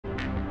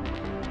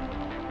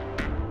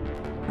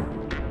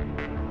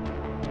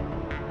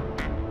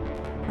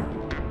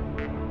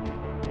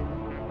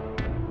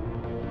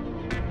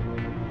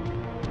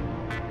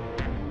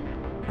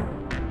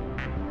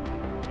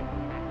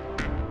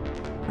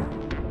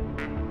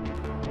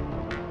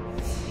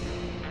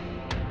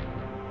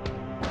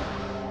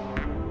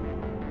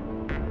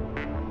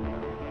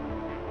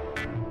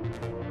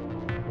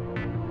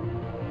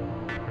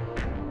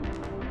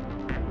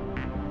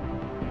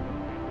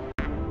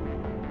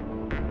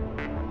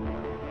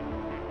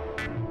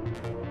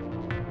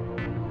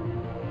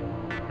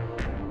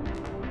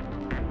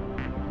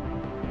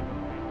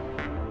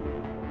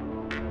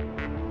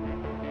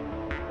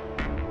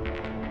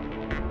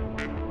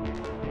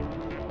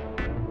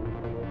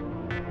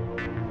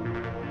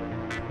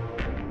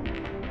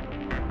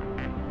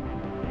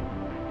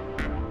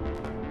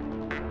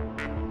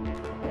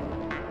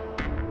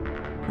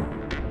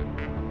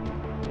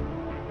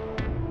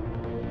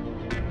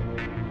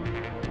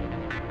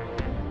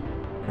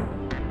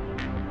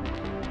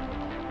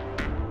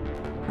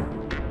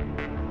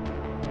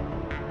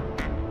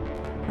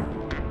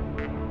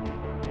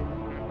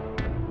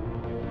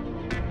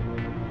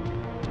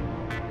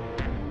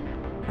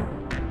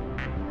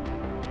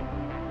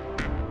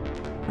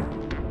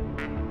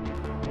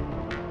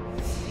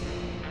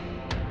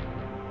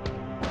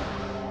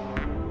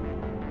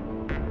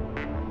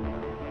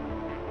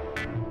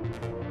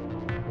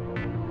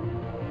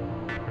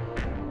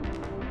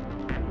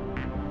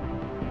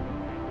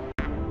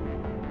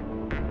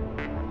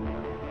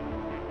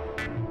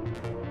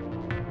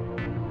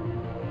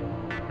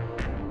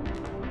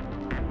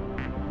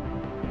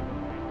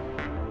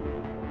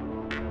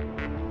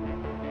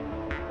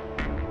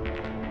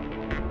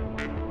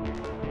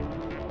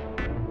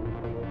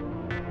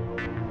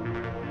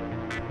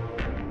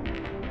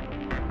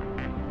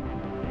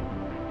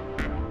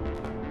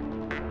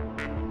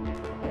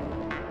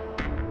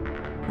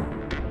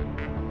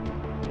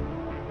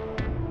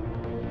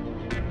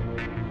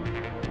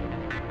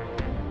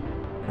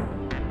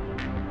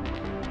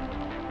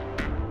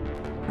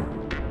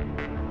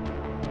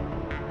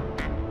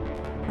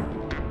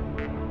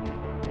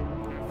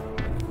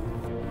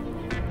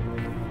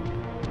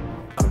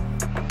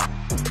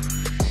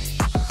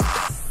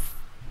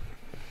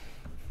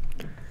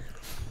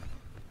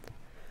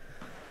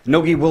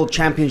Nogi World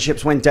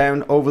Championships went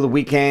down over the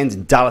weekend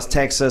in Dallas,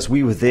 Texas.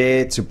 We were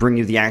there to bring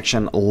you the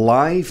action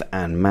live,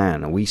 and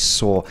man, we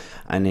saw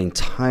an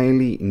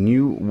entirely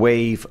new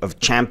wave of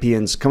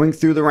champions coming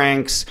through the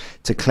ranks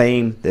to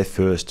claim their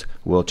first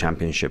World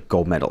Championship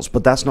gold medals.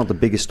 But that's not the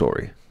biggest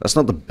story. That's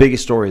not the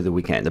biggest story of the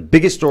weekend. The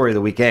biggest story of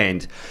the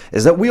weekend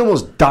is that we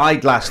almost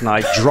died last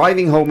night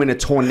driving home in a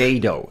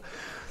tornado.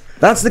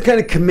 That's the kind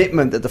of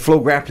commitment that the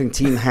FloGrappling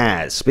team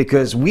has,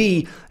 because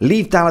we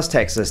leave Dallas,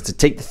 Texas to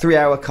take the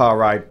 3-hour car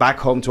ride back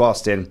home to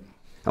Austin.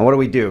 And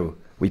what do?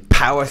 We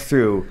power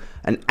through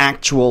an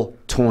actual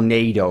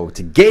tornado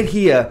to get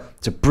here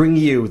to bring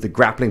you the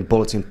Grappling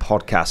Bulletin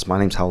podcast. My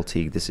name's Hal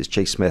Teague. This is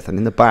Chase Smith. And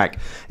in the back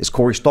is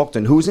Corey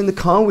Stockton, who was in the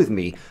car with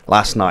me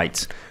last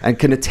night and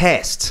can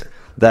attest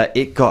that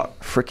it got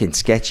freaking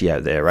sketchy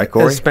out there, right,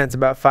 Corey? I spent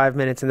about 5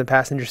 minutes in the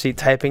passenger seat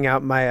typing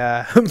out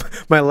my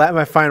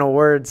my final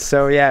words.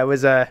 So yeah, it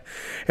was a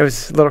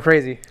little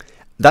crazy.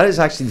 That is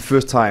actually the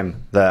first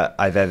time that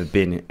I've ever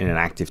been in an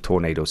active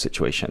tornado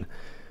situation,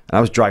 and I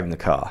was driving the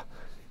car.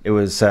 It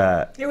was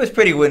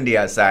pretty windy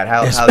outside.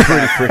 It's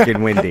pretty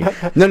freaking windy.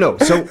 No.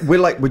 So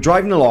we're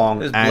driving along.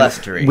 It was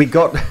blustery. We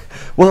got,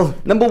 well,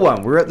 number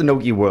one, we're at the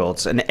Nogi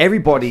Worlds, and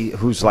everybody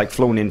who's like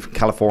flown in from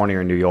California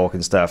and New York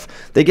and stuff,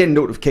 they get a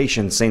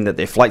notification saying that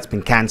their flight's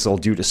been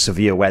cancelled due to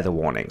severe weather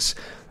warnings.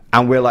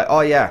 And we're like, oh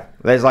yeah,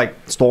 there's like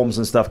storms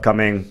and stuff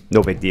coming.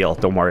 No big deal.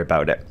 Don't worry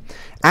about it.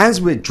 As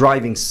we're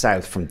driving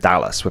south from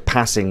Dallas, we're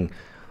passing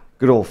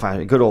good old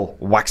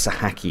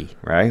Waxahachie,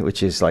 right?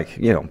 Which is like,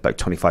 about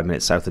 25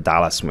 minutes south of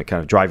Dallas, and we're kind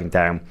of driving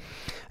down.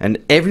 And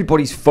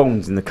everybody's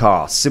phones in the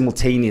car,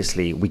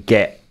 simultaneously, we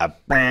get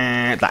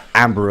that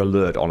amber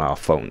alert on our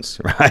phones,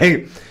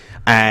 right?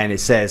 And it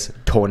says,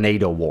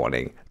 tornado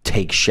warning,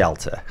 take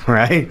shelter,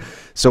 right?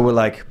 So we're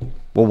like,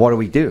 well, what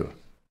do?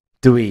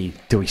 Do we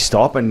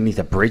stop underneath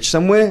a bridge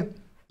somewhere?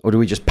 Or do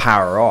we just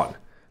power on?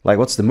 Like,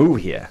 what's the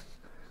move here?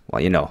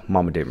 Well,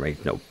 mama didn't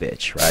raise no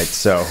bitch, right?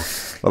 So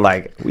we're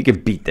like, we can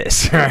beat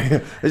this.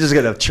 They're just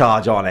going to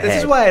charge on ahead.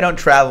 This is why I don't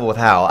travel with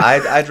Hal.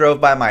 I drove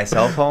by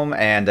myself home,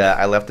 and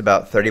I left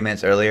about 30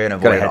 minutes earlier and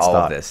avoided all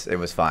of this. It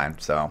was fine.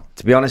 So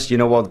to be honest, you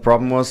know what the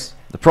problem was?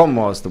 The problem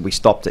was that we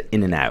stopped at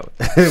In-N-Out.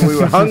 We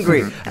were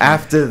hungry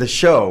after the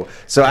show.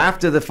 So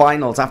after the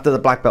finals, after the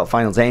black belt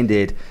finals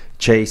ended,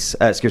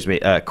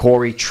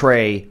 Corey,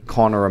 Trey,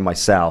 Connor, and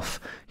myself,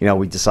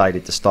 we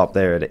decided to stop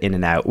there at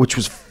In-N-Out, which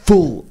was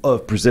full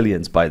of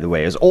Brazilians, by the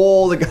way. It was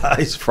all the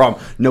guys from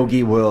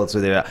Nogi World.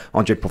 So there were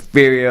Andre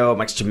Porfirio,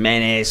 Max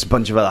Jimenez, a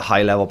bunch of other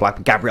high-level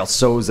black, Gabriel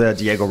Souza,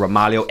 Diego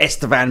Ramalho,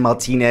 Estevan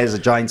Martinez, a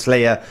giant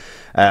slayer,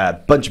 a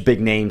bunch of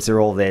big names. They're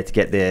all there to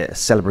get their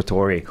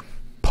celebratory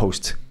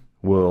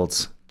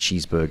post-Worlds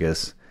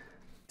cheeseburgers.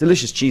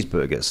 Delicious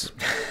cheeseburgers.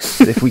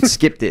 If we'd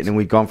skipped it and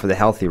we'd gone for the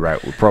healthy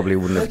route, we probably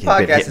wouldn't have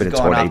been hit with a tornado. This podcast is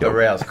going off the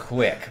rails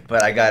quick,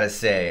 but I gotta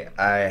say,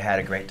 I had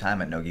a great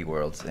time at Nogi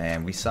Worlds,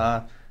 and we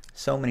saw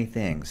so many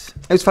things.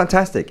 It was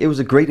fantastic. It was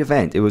a great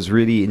event. It was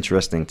really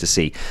interesting to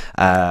see.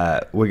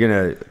 We're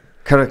gonna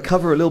kind of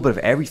cover a little bit of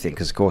everything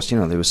because, of course,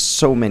 there was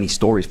so many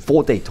stories.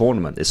 4-day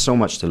tournament. There's so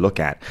much to look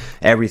at.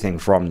 Everything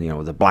from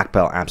the black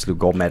belt absolute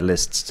gold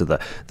medalists to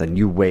the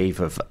new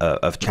wave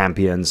of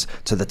champions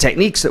to the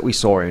techniques that we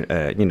saw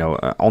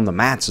on the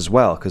mats as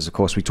well. Because, of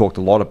course, we talked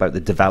a lot about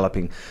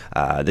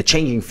the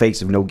changing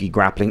face of Nogi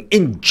grappling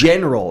in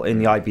general in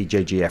the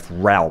IBJJF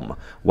realm.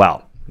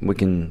 Well, we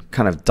can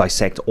kind of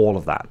dissect all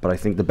of that, but I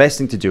think the best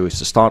thing to do is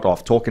to start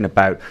off talking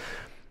about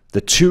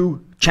the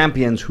two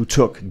champions who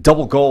took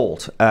double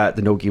gold at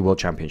the Nogi World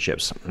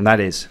Championships. And that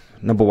is,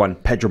 number one,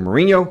 Pedro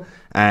Marinho,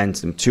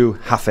 and number two,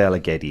 Rafael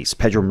Aguedes.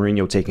 Pedro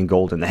Marinho taking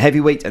gold in the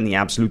heavyweight and the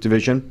absolute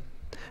division,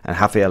 and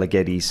Rafael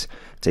Aguedes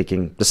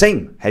taking the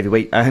same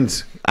heavyweight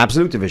and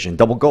absolute division,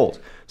 double gold.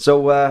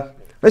 So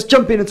let's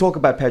jump in and talk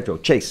about Pedro.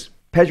 Chase,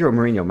 Pedro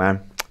Marinho,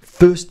 man,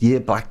 first year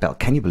black belt.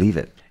 Can you believe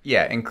it?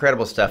 Yeah,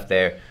 incredible stuff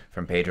there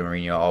from Pedro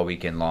Marinho all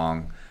weekend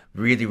long.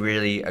 Really,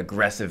 really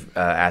aggressive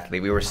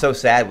athlete. We were so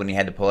sad when he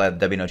had to pull out of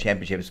the WNO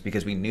Championships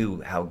because we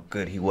knew how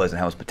good he was and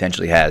how much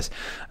potential he has.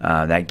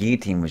 That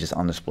guillotine was just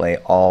on display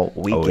all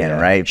weekend,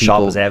 right?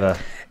 Sharp as ever.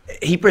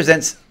 He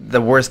presents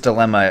the worst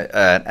dilemma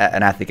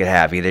an athlete could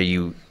have. Either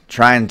you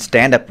try and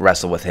stand up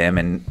wrestle with him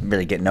and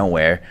really get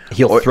nowhere.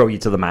 He'll throw you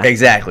to the mat.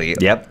 Exactly.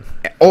 Yep.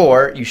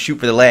 Or you shoot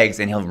for the legs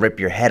and he'll rip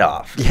your head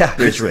off. Yeah,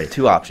 there's literally.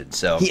 Two options.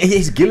 So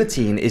his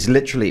guillotine is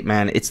literally,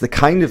 man, it's the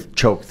kind of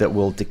choke that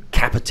will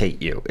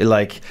decapitate you.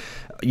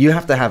 You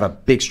have to have a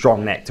big,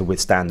 strong neck to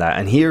withstand that.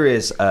 And here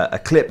is a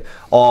clip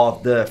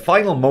of the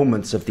final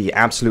moments of the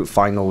absolute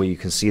final where you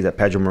can see that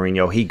Pedro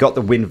Marinho, he got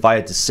the win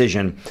via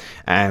decision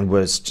and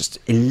was just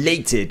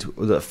elated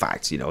with the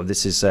fact,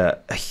 this is a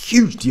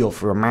huge deal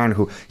for a man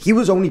who, he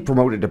was only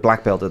promoted to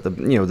black belt at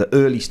the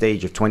early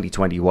stage of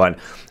 2021.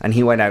 And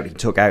he went out, he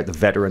took out the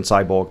veteran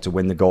Cyborg to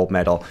win the gold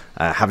medal,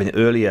 having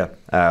earlier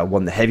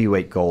won the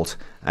heavyweight gold.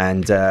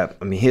 And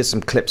here's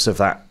some clips of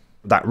that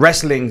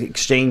wrestling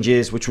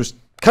exchanges, which was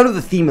kind of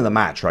the theme of the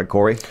match, right,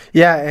 Corey?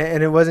 Yeah,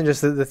 and it wasn't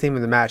just the theme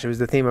of the match. It was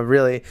the theme of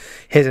really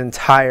his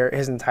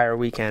entire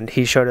weekend.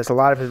 He showed us a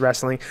lot of his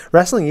wrestling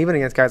even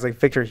against guys like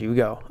Victor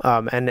Hugo,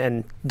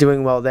 and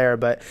doing well there.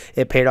 But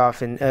it paid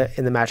off in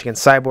the match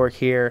against Cyborg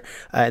here,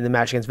 in the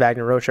match against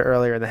Wagner Rocha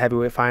earlier in the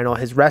heavyweight final.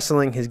 His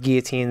wrestling, his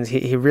guillotines,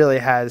 he really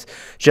has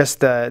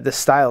just the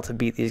style to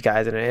beat these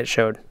guys, and it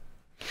showed.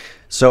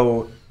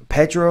 So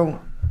Pedro,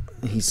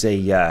 he's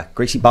a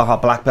Gracie Barra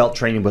black belt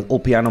training with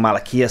Ulpiano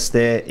Malaquias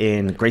there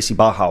in Gracie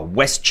Barra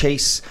West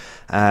Chase.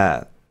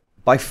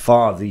 By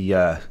far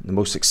the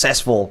most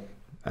successful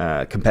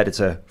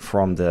competitor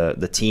from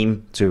the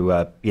team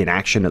to be in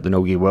action at the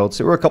No-Gi Worlds.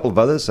 There were a couple of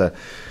others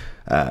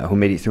who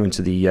made it through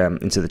into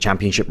the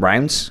championship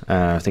rounds.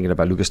 Thinking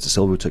about Lucas da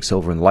Silva, who took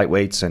silver in the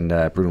lightweights,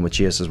 and Bruno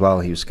Macias as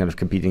well. He was kind of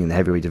competing in the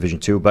heavyweight division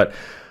too. But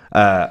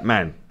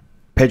man,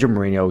 Pedro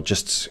Marinho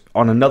just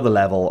on another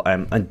level,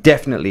 and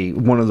definitely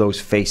one of those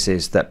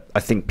faces that I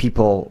think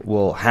people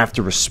will have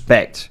to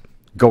respect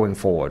going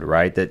forward,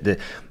 right? That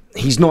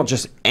he's not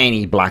just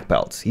any black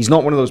belt. He's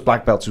not one of those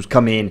black belts who's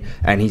come in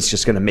and he's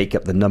just going to make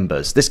up the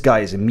numbers. This guy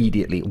is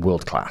immediately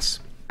world class.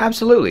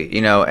 Absolutely,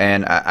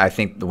 and I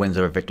think the wins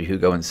over Victor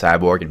Hugo and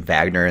Cyborg and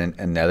Wagner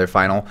and the other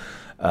final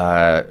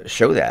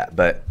show that.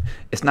 But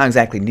it's not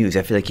exactly news.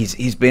 I feel like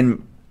he's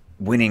been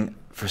winning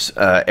for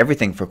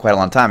everything for quite a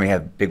long time. We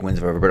have big wins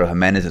over Roberto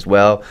Jimenez as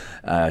well,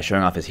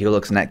 showing off his heel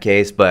looks in that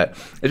case. But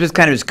it's just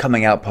kind of his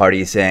coming out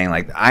party saying,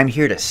 like, I'm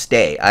here to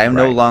stay. I am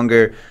no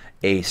longer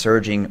a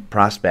surging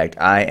prospect.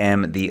 I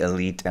am the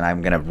elite, and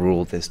I'm going to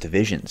rule this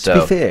division. So, to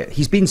be fair,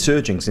 he's been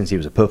surging since he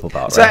was a purple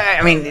belt, so, right?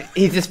 I mean,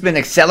 he's just been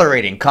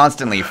accelerating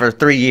constantly for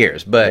 3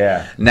 years.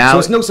 But now so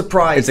it's no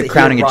surprise it's a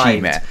crowning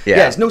achievement.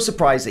 Yeah, it's no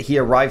surprise that he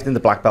arrived in the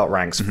black belt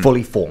ranks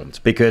fully formed,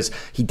 because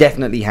he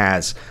definitely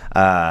has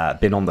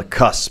been on the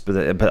cusp.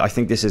 But I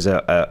think this is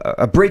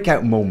a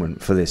breakout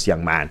moment for this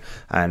young man,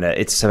 and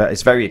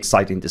it's very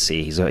exciting to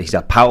see. He's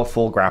a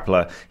powerful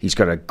grappler. He's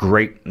got a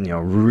great,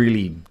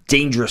 really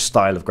dangerous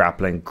style of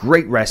grappling,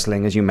 great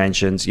wrestling, as you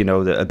mentioned,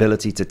 the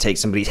ability to take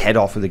somebody's head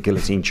off with a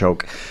guillotine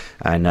choke.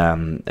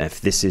 And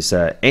if this is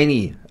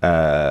any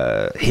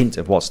hint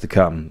of what's to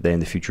come, then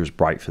the future is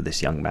bright for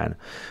this young man.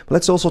 But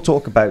let's also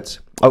talk about...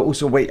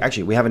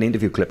 actually, we have an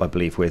interview clip, I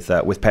believe,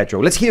 with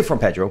Pedro. Let's hear from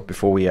Pedro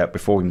before we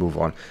move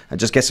on, and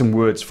just get some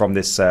words from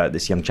this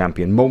young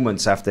champion,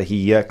 moments after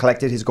he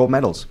collected his gold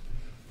medals.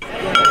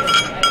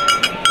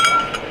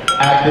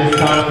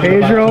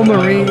 Pedro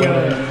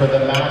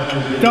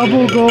Marinho,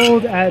 double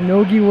gold at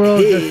No-Gi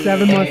World, just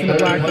 7 months in the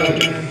black belt,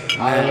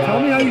 man.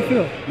 Tell me how you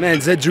feel. Man,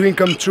 it's a dream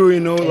come true,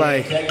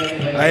 like,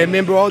 I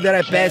remember all that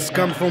I passed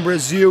come from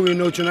Brazil, to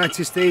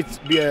United States,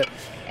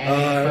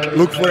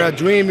 look for a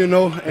dream, and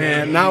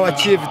now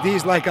achieve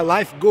this like a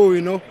life goal,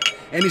 and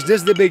it's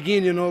just the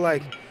beginning,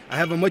 like, I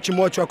have much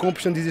more to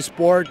accomplish in this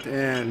sport,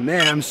 and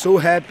man, I'm so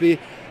happy,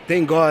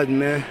 thank God,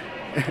 man.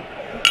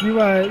 You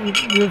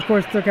of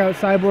course took out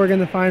Cyborg in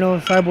the final.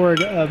 Cyborg,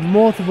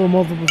 multiple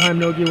time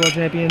No-Gi World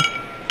champion.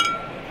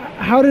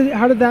 How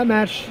did that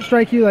match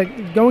strike you?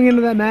 Like, going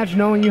into that match,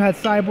 knowing you had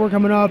Cyborg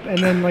coming up, and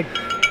then like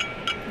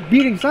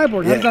beating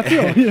Cyborg. How does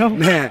that feel?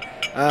 Man,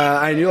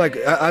 I knew, like,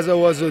 as I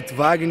was with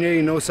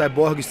Wagner,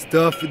 Cyborg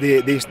stuff.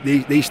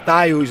 The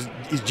style is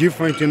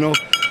different, and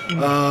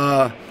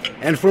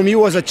for me it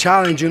was a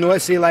challenge. I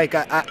say, like,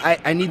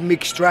 I need to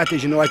make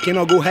strategy. I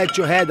cannot go head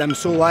to head. I'm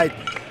so light.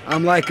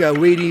 I'm like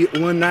weighing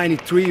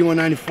 193,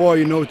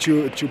 194,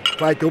 to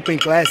fight open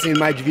class in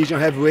my division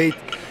heavyweight,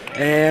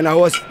 and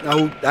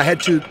I had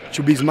to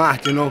be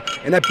smart,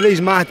 and I play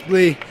smart,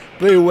 play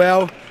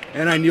well,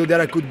 and I knew that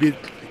I could be,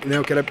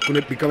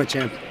 could become a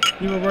champ.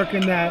 You were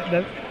working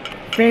that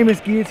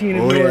famous guillotine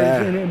of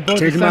yours in both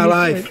changed my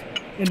life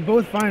in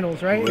both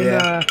finals, right?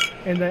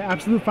 In the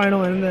absolute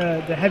final and in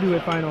the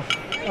heavyweight final.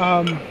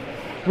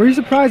 Were you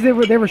surprised they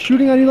were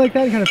shooting on you like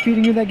that and kind of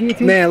feeding you that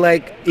guillotine? Man,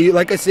 like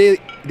I say,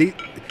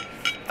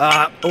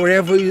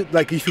 wherever,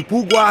 like, if you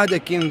pull guard, I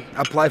can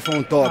apply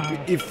from top.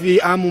 If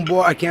I'm on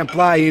board, I can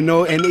apply, and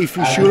if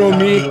you shoot on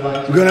me,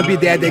 you're gonna be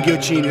dead at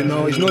guillotine,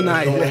 it's not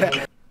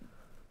nice.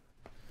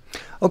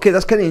 Okay,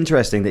 that's kind of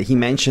interesting that he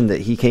mentioned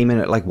that he came in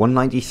at like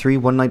 193,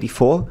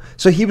 194.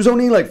 So he was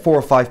only like 4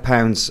 or 5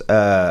 pounds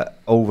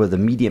over the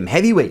medium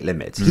heavyweight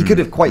limit. He could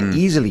have quite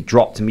easily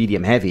dropped to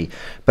medium heavy,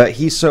 but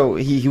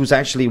he was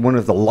actually one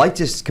of the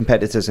lightest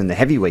competitors in the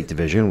heavyweight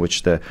division,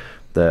 which the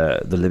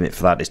limit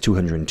for that is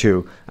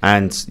 202.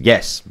 And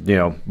yes,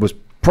 was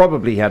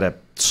probably had a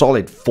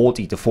solid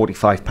 40 to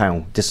 45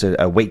 pound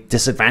weight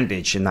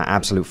disadvantage in that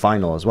absolute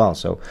final as well.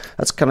 So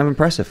that's kind of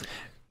impressive.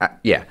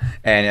 Yeah,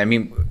 and I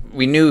mean,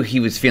 we knew he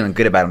was feeling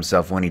good about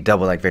himself when he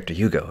doubled like Victor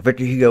Hugo.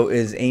 Victor Hugo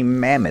is a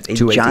mammoth, a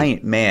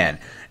giant man,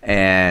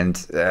 and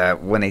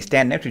when they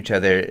stand next to each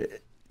other,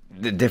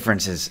 the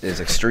difference is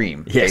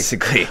extreme,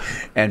 basically.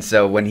 And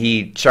so when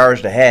he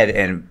charged ahead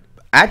and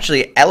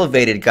actually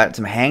elevated, got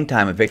some hang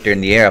time with Victor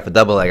in the air off a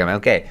double leg, I'm like,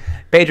 okay,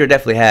 Pedro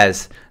definitely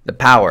has the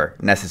power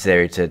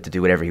necessary to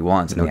do whatever he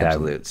wants in the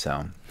absolute.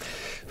 So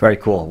very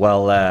cool.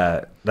 Well,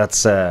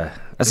 that's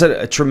That's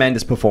a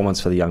tremendous performance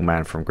for the young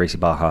man from Gracie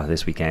Barra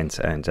this weekend,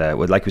 and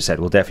like we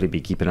said, we'll definitely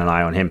be keeping an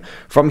eye on him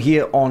from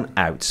here on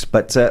out.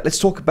 But let's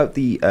talk about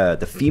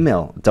the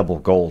female double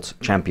gold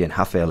champion,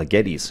 Rafaela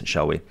Guedes,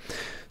 shall we?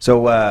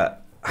 So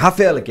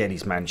Rafaela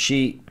Guedes, man,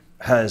 she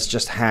has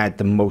just had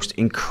the most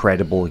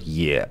incredible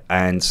year.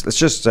 And let's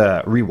just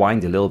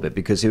rewind a little bit,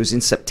 because it was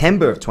in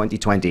September of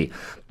 2020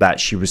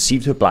 that she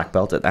received her black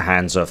belt at the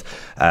hands of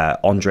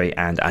Andre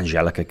and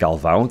Angelica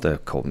Galvão,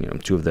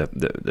 two of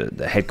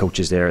the head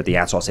coaches there at the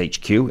Atos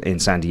HQ in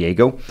San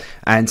Diego.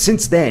 And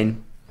since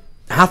then,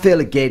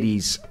 Rafaela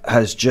Guedes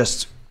has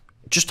just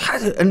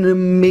had an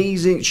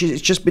amazing,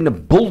 she's just been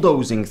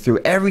bulldozing through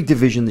every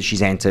division that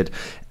she's entered,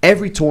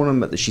 every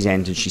tournament that she's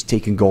entered. She's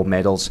taken gold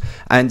medals,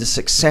 and the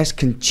success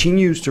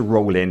continues to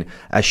roll in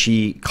as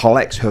she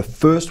collects her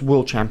first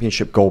World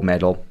Championship gold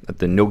medal at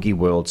the Nogi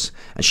Worlds,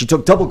 and she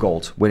took double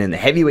gold, winning the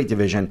heavyweight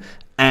division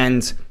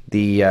and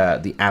the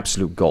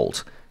absolute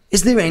gold.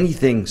 Is there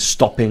anything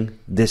stopping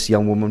this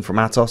young woman from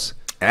Atos?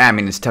 I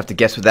mean, it's tough to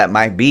guess what that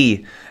might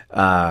be,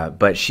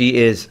 but she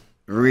is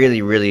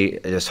really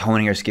just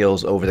honing her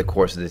skills over the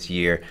course of this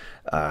year.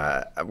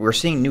 We're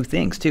seeing new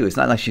things too. It's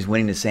not like she's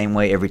winning the same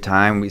way every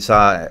time. We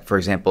saw, for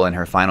example, in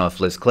her final of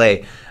Liz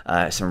Clay,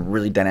 some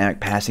really dynamic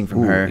passing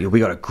from her. We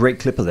got a great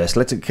clip of this.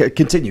 Let's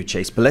continue,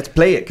 Chase, but let's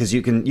play it, because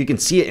you can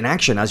see it in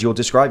action as you're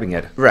describing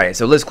it. Right.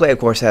 So Liz Clay, of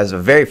course, has a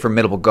very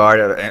formidable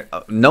guard.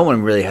 No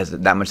one really has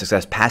that much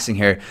success passing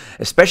her,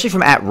 especially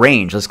from at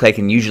range. Liz Clay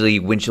can usually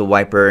windshield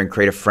wiper and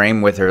create a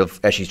frame with her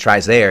as she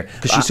tries there.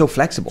 Because she's so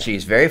flexible.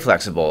 She's very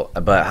flexible,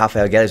 but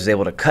Rafaela Guedes was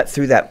able to cut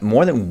through that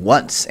more than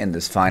once in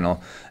this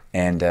final.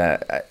 And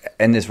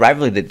this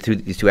rivalry that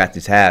these two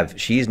athletes have,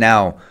 she's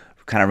now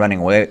kind of running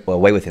away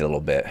with it a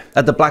little bit.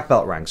 At the black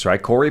belt ranks,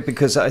 right, Corey?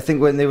 Because I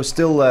think when they were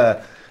still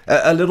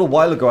a little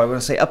while ago, I want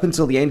to say up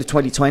until the end of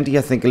 2020,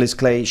 I think Liz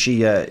Clay,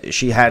 she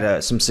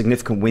had some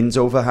significant wins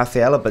over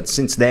Rafaela, but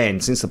since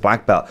then, since the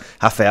black belt,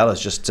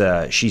 Rafaela's just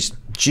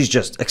she's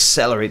just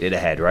accelerated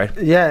ahead, right?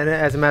 Yeah, and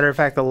as a matter of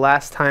fact, the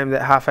last time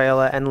that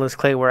Rafaela and Liz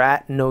Clay were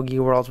at Nogi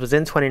Worlds was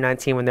in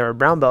 2019 when they were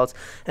brown belts,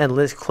 and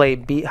Liz Clay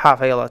beat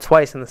Rafaela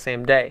twice in the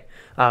same day.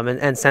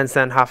 And since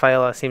then,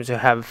 Rafaela seems to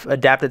have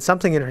adapted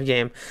something in her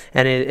game,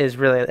 and it is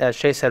really, as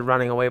Shay said,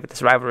 running away with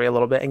this rivalry a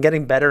little bit and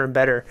getting better and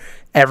better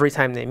every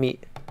time they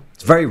meet.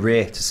 It's very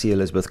rare to see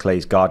Elizabeth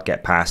Clay's guard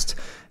get past.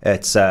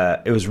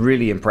 It was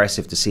really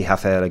impressive to see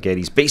Rafaela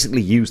Guedes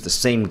basically use the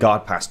same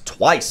guard pass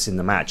twice in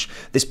the match.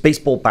 This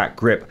baseball bat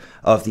grip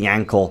of the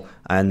ankle,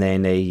 and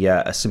then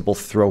a simple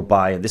throw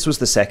by. And this was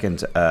the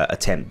second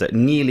attempt that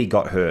nearly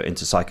got her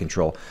into side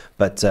control.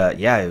 But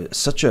yeah,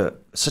 such a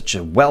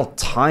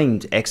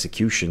well-timed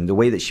execution. The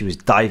way that she was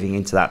diving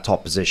into that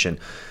top position.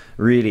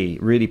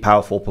 Really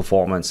powerful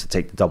performance to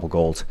take the double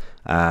gold.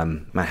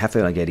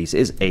 Rafaela Guedes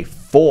is a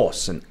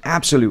force, an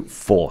absolute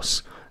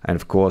force. And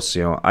of course,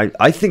 you know,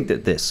 I think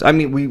that this, I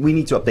mean, we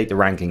need to update the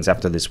rankings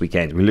after this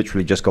weekend. We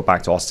literally just got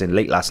back to Austin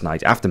late last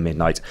night, after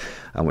midnight,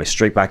 and we're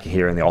straight back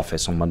here in the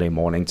office on Monday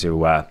morning to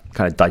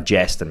kind of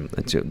digest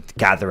and to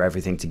gather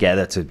everything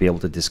together to be able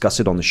to discuss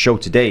it on the show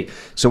today.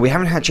 So we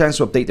haven't had a chance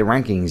to update the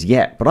rankings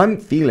yet, but I'm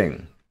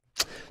feeling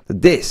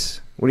that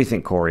this, what do you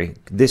think, Corey?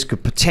 This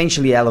could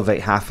potentially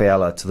elevate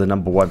Rafaela to the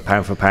 #1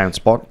 pound-for-pound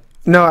spot.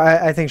 No,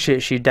 I think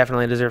she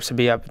definitely deserves to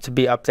be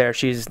up there.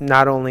 She's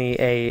not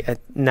only a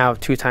now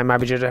two-time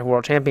IBJJF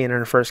world champion in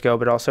her first go,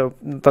 but also,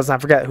 let's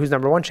not forget who's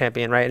 #1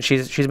 champion, right? And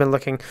she's been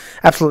looking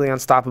absolutely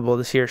unstoppable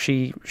this year.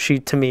 She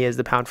to me is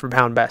the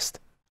pound-for-pound best.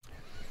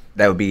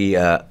 That would be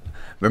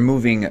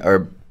removing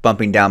or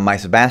bumping down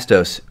Maisa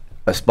Bastos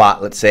a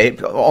spot, let's say.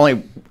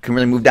 Only can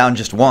really move down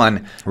just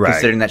one, right,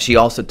 considering that she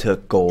also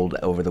took gold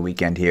over the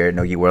weekend here at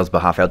Nogi Worlds,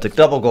 but Rafaela took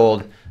double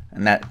gold,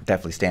 and that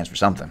definitely stands for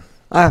something.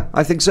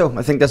 I think so.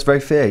 I think that's very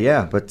fair,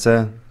 yeah. But,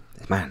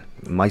 man,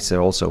 Maisa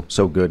also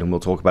so good, and we'll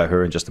talk about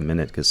her in just a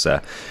minute, because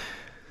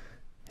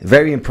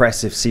very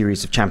impressive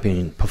series of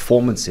champion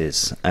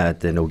performances at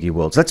the Nogi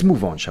Worlds. Let's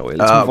move on, shall we?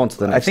 Let's move on to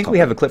the next I think topic. we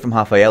have a clip from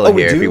Rafaela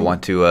here if you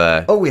want to...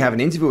 Oh, we have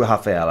an interview with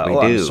Rafaela. We do,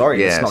 I'm sorry,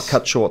 yes. Let's not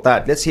cut short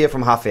that. Let's hear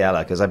from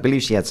Rafaela, because I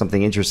believe she had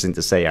something interesting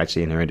to say,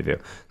 actually, in her interview.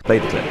 Play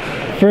the clip.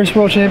 First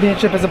world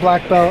championship as a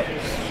black belt,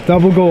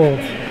 double gold.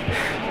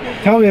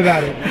 Tell me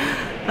about it.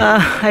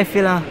 I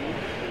feel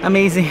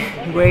amazing,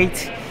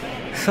 great.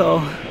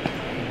 So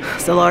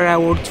it's a lot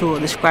of word to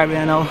describe it,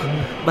 you know,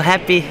 but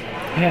happy.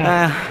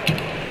 Yeah.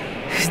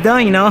 It's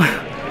done, you know.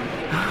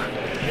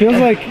 Feels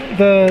like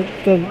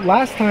the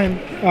last time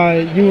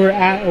you were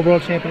at a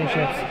world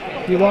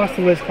championships, you lost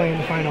to Liz Clay in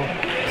the final.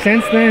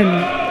 Since then,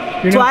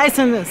 you're twice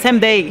on the same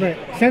day. Right.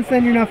 Since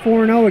then, you're not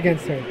 4-0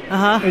 against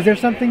her. Is there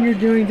something you're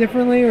doing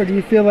differently, or do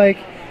you feel like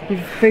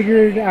you've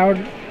figured out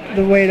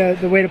the way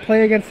to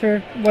play against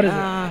her? What is it?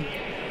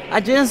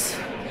 I just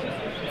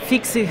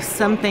fix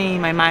something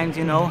in my mind,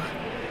 you know.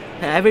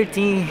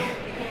 Everything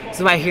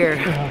is right here.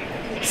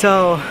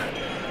 So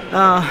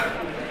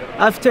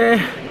after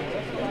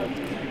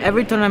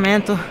every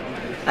tournament,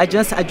 I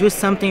just adjust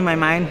something in my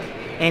mind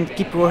and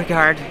keep working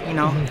hard, you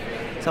know.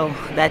 So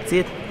that's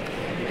it.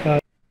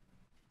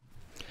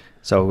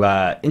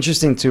 So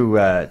interesting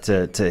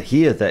to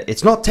hear that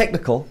it's not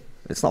technical,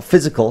 it's not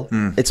physical,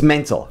 it's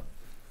mental.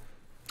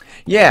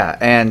 Yeah,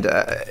 and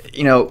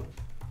you know,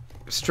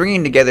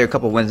 stringing together a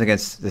couple of wins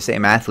against the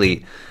same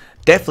athlete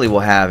definitely will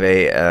have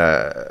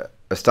a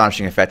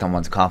astonishing effect on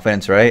one's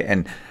confidence, right?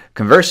 And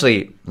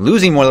conversely,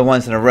 losing more than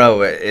once in a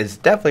row is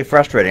definitely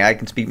frustrating. I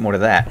can speak more to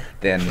that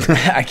than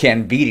I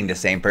can beating the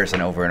same person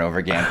over and over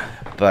again.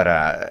 But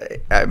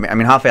I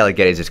mean, Rafaela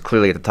Guedes is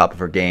clearly at the top of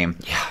her game,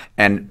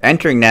 and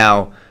entering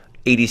now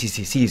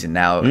ADCC season.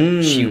 Now,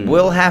 she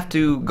will have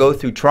to go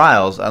through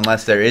trials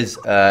unless there is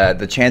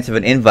the chance of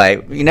an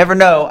invite. You never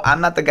know.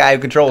 I'm not the guy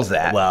who controls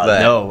that. Well,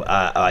 no,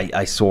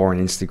 I saw on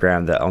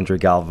Instagram that Andre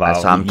Galvao.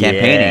 I saw him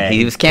campaigning.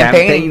 He was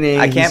campaigning.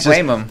 I can't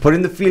blame him.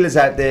 Putting the feelers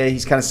out there.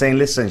 He's kind of saying,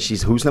 listen,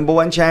 she's who's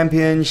 #1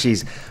 champion.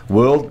 She's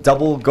world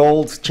double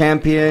gold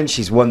champion.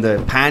 She's won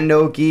the Pan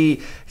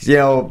Nogi. You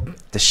know,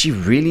 does she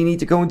really need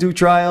to go and do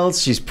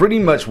trials? She's pretty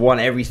much won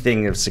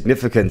everything of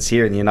significance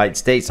here in the United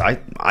States.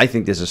 I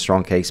think there's a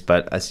strong case,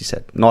 but as you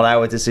said, not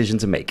our decision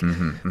to make.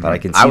 But I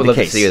can see the case. I would love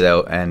to see her,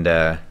 though,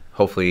 and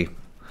hopefully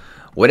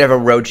whatever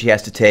road she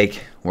has to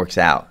take works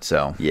out.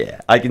 So yeah,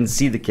 I can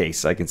see the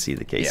case.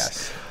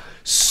 Yes.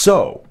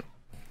 So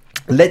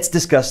let's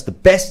discuss the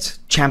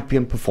best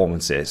champion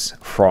performances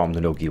from the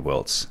Nogi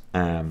Worlds.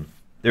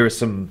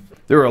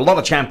 There are a lot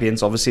of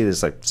champions. Obviously,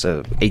 there's like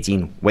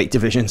 18 weight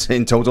divisions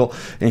in total,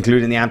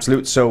 including the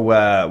absolute. So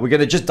we're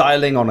going to just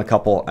dial in on a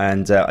couple,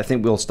 and I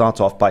think we'll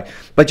start off by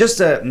just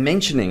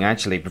mentioning,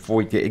 actually, before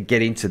we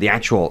get into the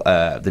actual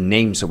the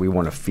names that we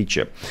want to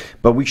feature.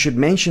 But we should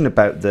mention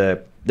about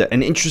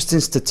an interesting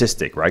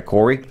statistic, right,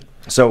 Corey?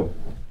 So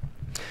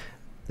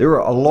there are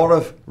a lot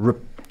of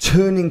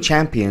returning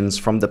champions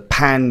from the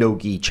Pan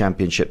Nogi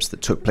Championships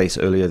that took place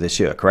earlier this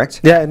year,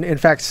 correct? Yeah, in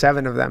fact,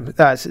 7 of them.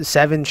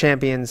 7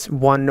 champions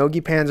won Nogi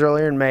Pans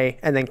earlier in May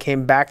and then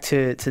came back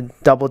to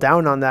double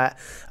down on that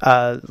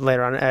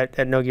later on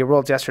at Nogi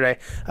Worlds yesterday.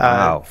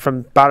 Wow.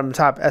 From bottom to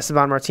top,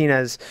 Esteban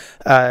Martinez,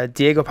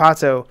 Diego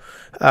Pato,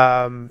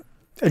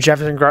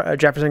 Jefferson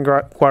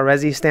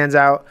Guarezi stands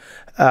out.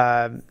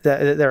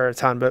 There are a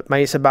ton, but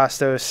Maisa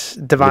Bastos,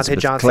 Devontae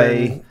Johnson,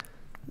 Clay,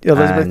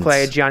 Elizabeth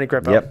Clay, Gianni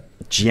Grippo. Yep,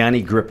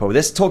 Gianni Grippo.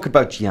 Let's talk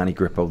about Gianni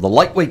Grippo, the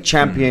lightweight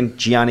champion,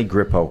 Gianni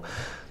Grippo.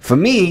 For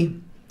me,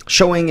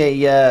 showing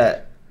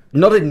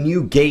not a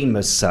new game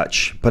as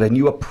such, but a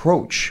new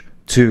approach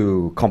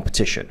to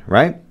competition,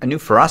 right? A new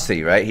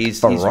ferocity, right?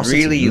 He's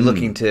really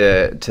looking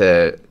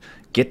to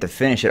get the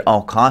finish at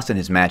all costs in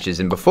his matches.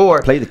 And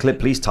before... Play the clip,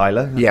 please,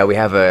 Tyler. Yeah, we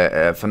have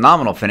a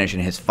phenomenal finish in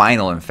his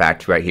final, in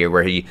fact, right here,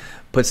 where he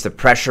puts the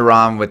pressure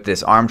on with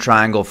this arm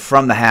triangle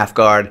from the half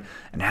guard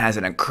and has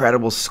an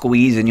incredible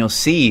squeeze. And you'll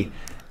see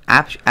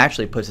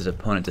actually puts his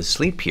opponent to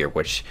sleep here,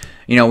 which,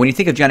 you know, when you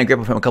think of Gianni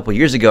Grippo from a couple of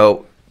years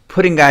ago,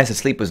 putting guys to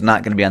sleep was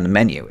not going to be on the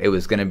menu. It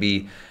was going to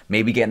be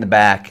maybe getting the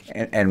back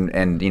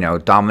and you know,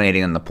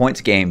 dominating on the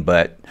points game,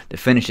 but the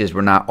finishes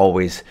were not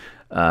always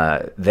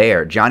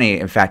there. Johnny,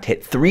 in fact,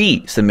 hit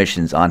 3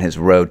 submissions on his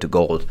road to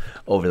gold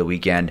over the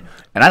weekend,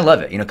 and I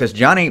love it, you know, because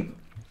Johnny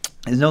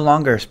is no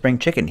longer a spring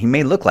chicken. He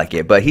may look like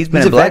it, but he's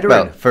been a black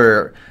belt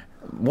for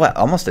what,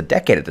 almost a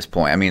decade at this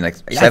point. I mean, like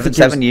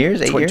seven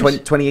years, 8 years.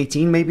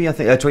 2018 maybe, I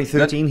think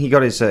 2013 he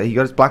got his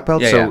black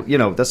belt. So you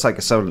know, that's like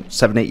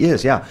 7-8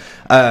 years. Yeah,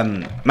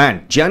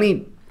 man,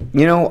 Gianni.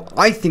 You know,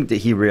 I think that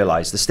he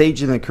realized the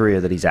stage in the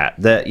career that he's at,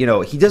 that, you know,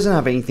 he doesn't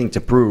have anything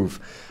to prove.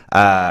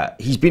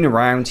 He's been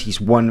around.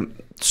 He's won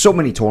so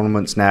many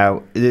tournaments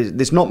now.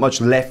 There's not much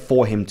left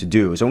for him to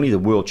do. It's only the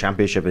World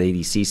Championship at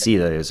ADCC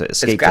that is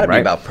escaped. It's got to right?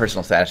 be about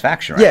personal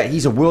satisfaction, right? Yeah,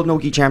 he's a World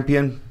Nogi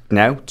champion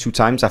now 2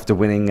 times after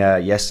winning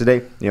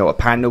yesterday. You know, a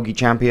Pan Nogi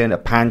champion, a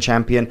Pan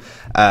champion.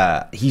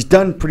 He's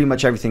done pretty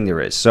much everything there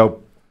is.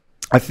 So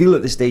I feel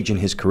at this stage in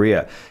his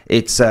career,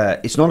 it's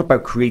not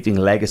about creating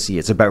legacy.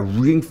 It's about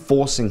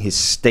reinforcing his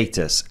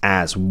status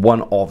as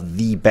one of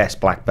the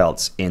best black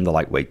belts in the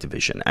lightweight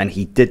division. And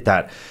he did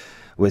that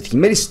he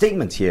made a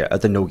statement here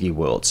at the Nogi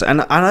Worlds.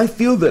 And I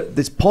feel that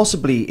this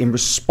possibly in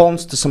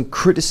response to some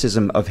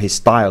criticism of his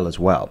style as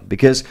well.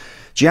 Because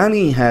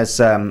Gianni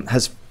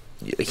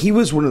he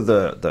was one of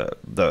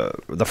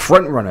the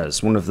front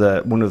runners, one of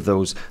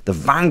those the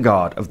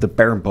vanguard of the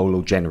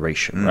Berimbolo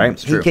generation, right?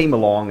 He came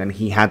along and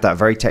he had that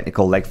very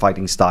technical leg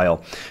fighting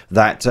style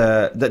that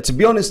to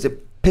be honest,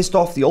 it pissed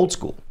off the old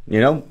school. You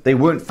know, they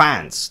weren't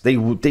fans. They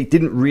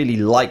didn't really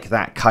like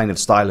that kind of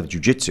style of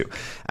jiu-jitsu,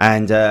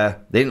 and they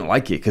didn't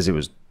like it because it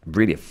was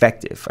really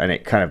effective and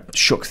it kind of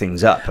shook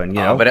things up. And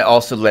you know, but it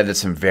also led to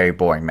some very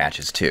boring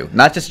matches too.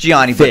 Not just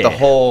Gianni, but the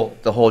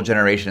whole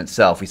generation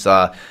itself. We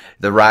saw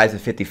the rise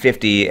of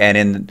 50-50, and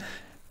in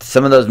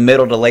some of those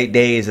middle to late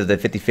days of the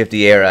 50-50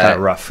 era, Kind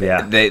of rough,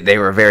 yeah. They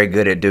were very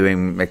good at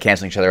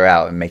canceling each other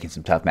out and making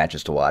some tough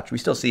matches to watch. We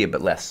still see it,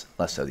 but less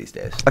so these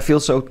days. I feel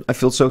so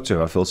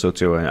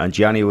too. And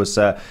Gianni was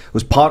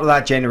part of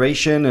that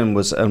generation and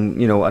was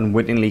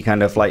unwittingly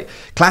kind of like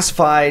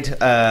classified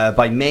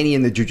by many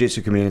in the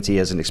jiu-jitsu community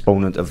as an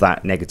exponent of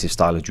that negative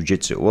style of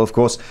jiu-jitsu. Well, of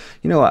course,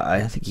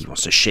 I think he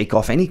wants to shake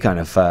off any kind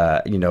of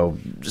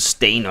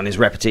stain on his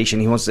reputation.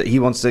 He wants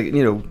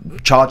to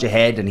charge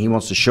ahead, and he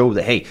wants to show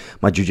that, hey,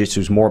 my jiu-jitsu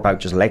is more about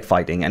just leg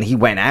fighting. And he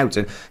went out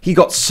and he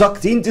got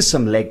sucked into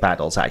some leg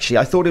battles. Actually,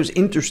 I thought it was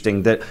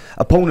interesting that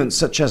opponents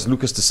such as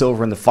Lucas da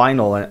Silva in the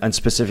final, and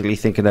specifically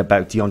thinking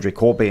about DeAndre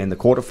Corbe in the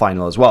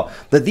quarterfinal as well,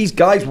 that these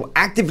guys were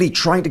actively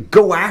trying to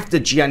go after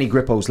Gianni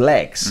Grippo's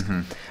legs.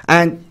 Mm-hmm.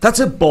 And that's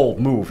a bold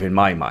move in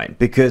my mind,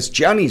 because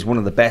Gianni is one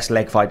of the best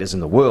leg fighters in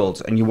the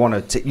world, and you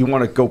want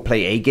to go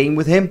play a game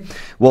with him.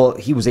 Well,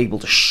 he was able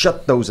to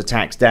shut those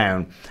attacks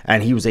down,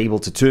 and he was able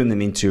to turn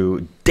them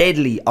into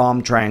deadly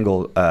arm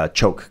triangle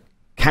choke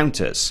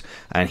counters,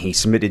 and he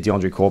submitted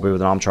DeAndre Corbe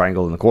with an arm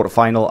triangle in the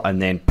quarterfinal,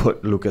 and then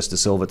put Lucas da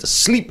Silva to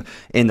sleep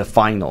in the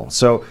final.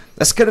 So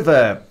that's kind of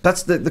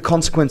that's the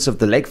consequence of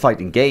the leg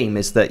fighting game,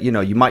 is that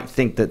you might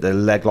think that the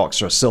leg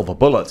locks are a silver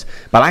bullet,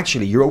 but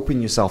actually you're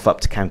opening yourself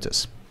up to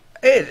counters.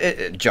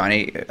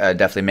 Johnny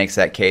definitely makes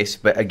that case,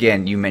 but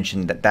again, you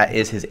mentioned that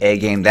is his A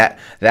game.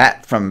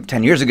 That from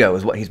 10 years ago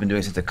is what he's been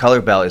doing since the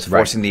color belt, is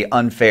forcing the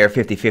unfair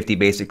 50-50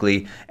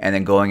 basically, and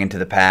then going into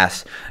the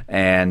pass,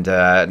 and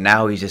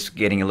now he's just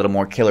getting a little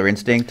more killer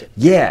instinct.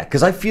 Yeah,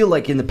 because I feel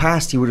like in the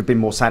past he would have been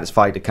more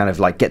satisfied to kind of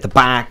like get the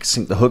back,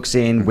 sink the hooks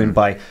in,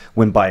 mm-hmm.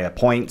 win by a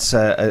point,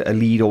 a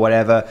lead or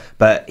whatever.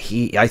 But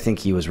I think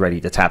he was ready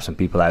to tap some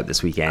people out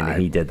this weekend,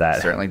 and he did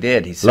that. Certainly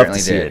did. He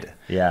certainly did.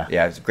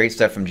 Yeah, it's great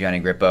stuff from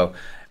Gianni Grippo.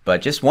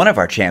 But just one of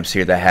our champs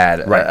here that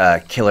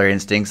had killer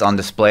instincts on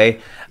display.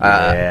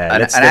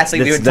 An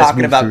athlete we were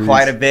talking about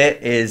quite a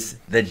bit is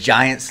the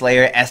giant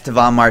slayer,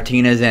 Estevan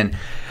Martinez. And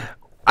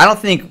I don't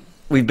think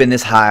we've been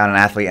this high on an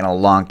athlete in a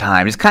long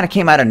time. It just kind of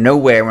came out of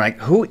nowhere. We're like,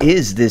 who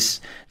is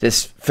this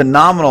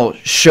phenomenal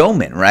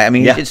showman, right? I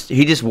mean,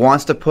 he just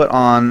wants to put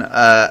on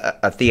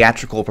a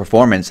theatrical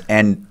performance,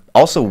 and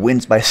also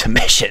wins by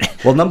submission.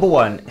 Well, number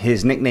one,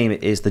 his nickname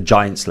is the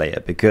Giant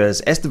Slayer,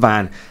 because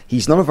Estevan,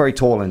 he's not a very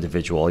tall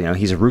individual.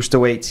 He's a rooster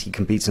weight. He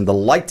competes in the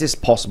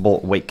lightest possible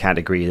weight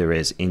category there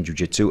is in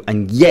jiu-jitsu,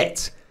 and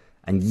yet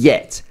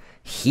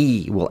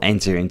he will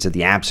enter into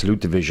the absolute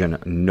division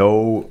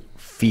no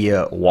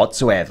fear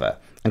whatsoever.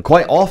 And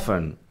quite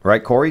often,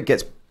 right, Corey,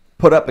 gets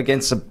put up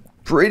against some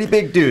pretty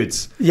big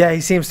dudes. Yeah,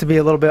 he seems to be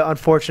a little bit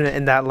unfortunate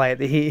in that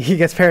light. He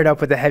gets paired up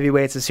with the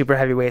heavyweights, the super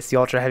heavyweights, the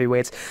ultra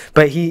heavyweights,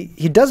 but he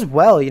does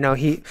well. He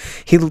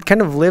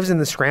kind of lives in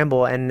the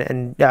scramble,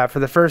 and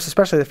for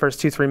especially the first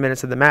 2-3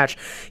 minutes of the match,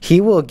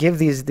 he will give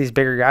these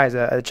bigger guys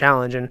a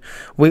challenge, and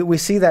we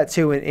see that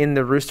too in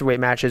the roosterweight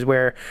matches,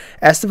 where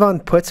Estevan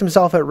puts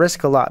himself at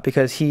risk a lot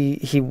because he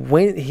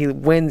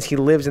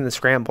lives in the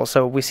scramble.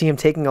 So we see him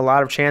taking a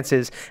lot of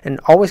chances and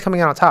always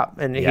coming out on top,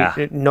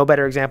 and no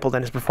better example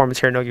than his performance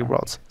here at Nogi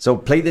Worlds. So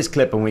play this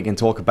clip and we can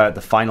talk about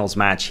the finals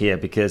match here,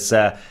 because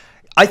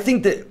I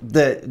think that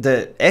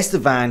the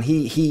Estevan,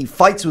 he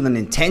fights with an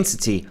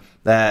intensity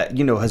that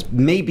has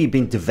maybe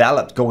been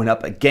developed going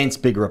up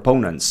against bigger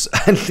opponents,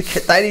 and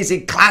that is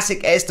a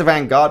classic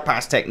Estevan guard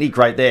pass technique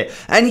right there,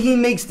 and he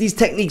makes these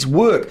techniques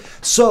work.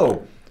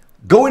 So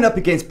going up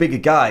against bigger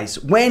guys,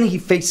 when he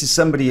faces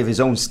somebody of his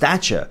own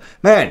stature,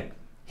 man,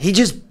 he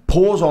just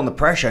pours on the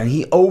pressure and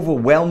he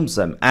overwhelms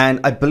them. And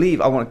I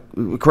believe,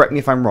 correct me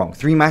if I'm wrong,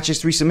 3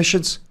 matches, 3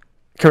 submissions?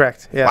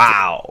 Correct, yeah.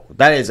 Wow,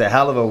 that is a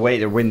hell of a way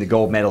to win the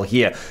gold medal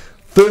here.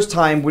 First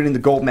time winning the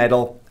gold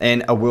medal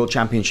in a World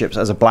Championships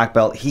as a black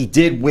belt. He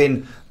did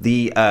win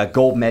the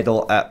gold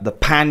medal at the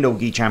Pan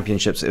Nogi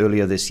Championships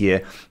earlier this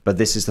year, but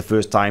this is the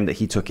first time that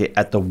he took it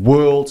at the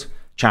World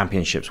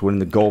Championships, winning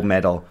the gold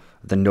medal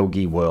at the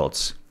Nogi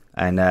Worlds.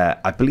 And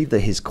I believe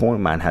that his corner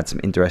man had some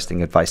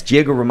interesting advice.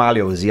 Diego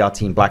Ramalho, the ZR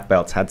Team black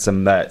belts, had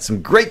some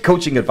great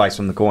coaching advice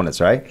from the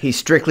corners, right? He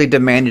strictly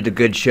demanded a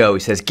good show.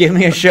 He says, give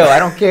me a show. I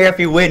don't care if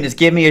you win, just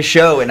give me a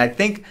show. And I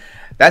think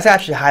that's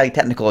actually highly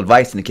technical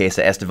advice in the case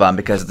of Estevan,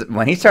 because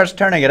when he starts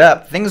turning it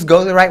up, things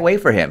go the right way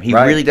for him. He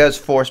really does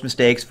force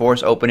mistakes,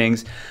 force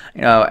openings,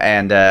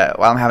 and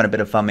while I'm having a bit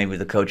of fun maybe with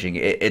the coaching,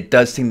 it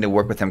does seem to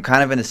work with him,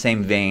 kind of in the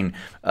same vein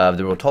of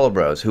the Rotolo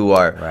Bros, who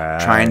are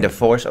trying to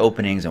force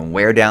openings and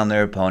wear down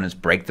their opponents,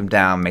 break them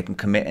down, make them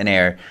commit in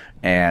air,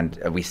 and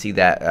we see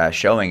that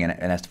showing in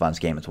Estevan's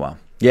game as well.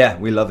 Yeah,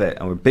 we love it.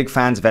 And we're big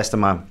fans of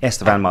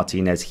Estevan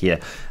Martinez here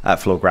at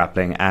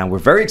FloGrappling. And we're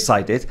very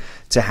excited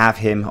to have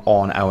him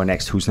on our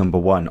next Who's Number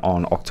One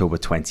on October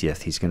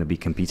 20th. He's going to be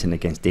competing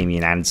against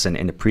Damian Anderson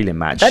in a prelim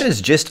match. That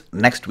is just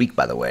next week,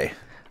 by the way.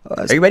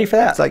 Are you ready for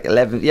that? It's like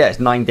 11. Yeah, it's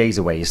 9 days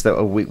away. It's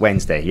a week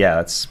Wednesday. Yeah,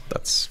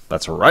 that's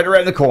right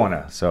around the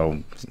corner.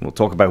 So we'll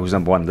talk about Who's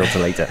Number One a little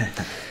later.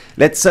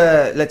 Let's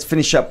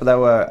finish up with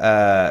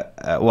our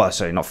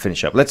not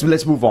finish up. Let's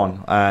move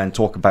on and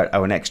talk about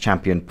our next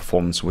champion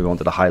performance we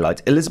wanted to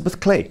highlight. Elizabeth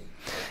Clay.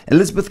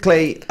 Elizabeth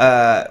Clay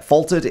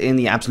faltered in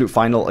the absolute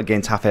final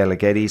against Rafaela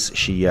Guedes.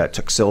 She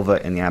took silver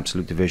in the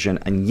absolute division,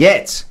 and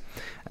yet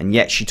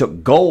she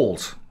took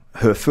gold,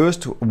 her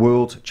first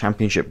World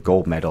Championship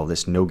gold medal,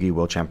 this Nogi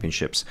World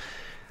Championships.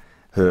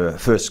 Her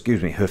first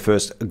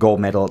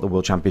gold medal at the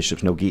World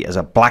Championships Nogi as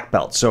a black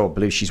belt. So I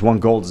believe she's won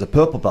gold as a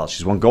purple belt,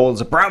 she's won gold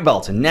as a brown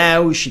belt, and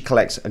now she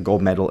collects a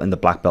gold medal in the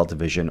black belt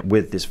division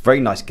with this very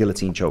nice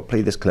guillotine choke.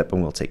 Play this clip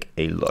and we'll take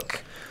a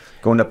look.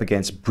 Going up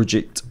against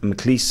Bridget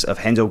McLeese of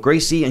Hendo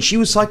Gracie, and she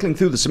was cycling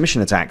through the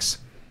submission attacks.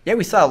 Yeah,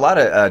 we saw a lot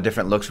of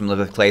different looks from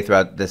Elizabeth Clay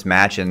throughout this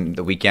match and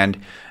the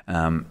weekend.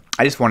 I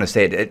just want to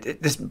say,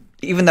 this,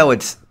 even though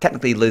it's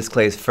technically Liz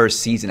Clay's first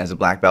season as a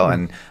black belt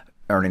and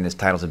earning this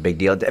title is a big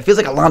deal, it feels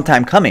like a long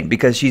time coming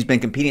because she's been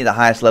competing at the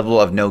highest level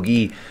of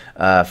no-gi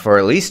for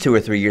at least 2 or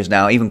 3 years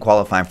now, even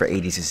qualifying for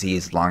ADCC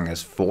as long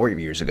as 5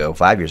 years ago.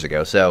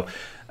 So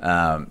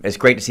it's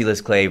great to see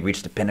Liz Clay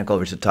reach the pinnacle,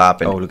 reach the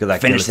top, and look at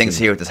that finish things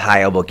here with this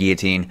high elbow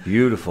guillotine.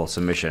 Beautiful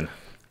submission.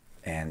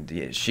 And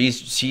yeah,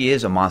 she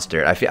is a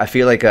monster. I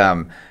feel like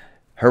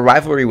her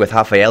rivalry with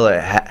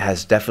Rafaela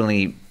has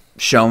definitely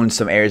shown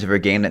some areas of her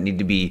game that need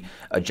to be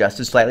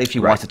adjusted slightly if she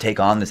wants to take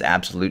on this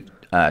absolute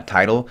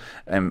title.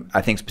 And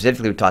I think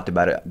specifically we talked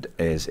about it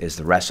is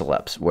the wrestle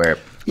ups, where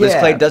Liz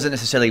Clay doesn't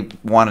necessarily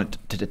want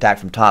to attack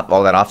from top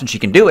all that often. She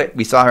can do it.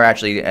 We saw her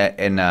actually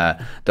in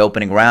the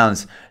opening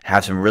rounds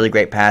have some really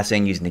great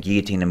passing, using the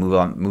guillotine to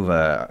move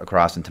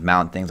across and to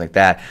mount, things like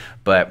that.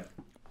 But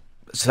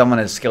someone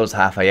as skilled as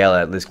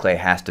Rafaela, Liz Clay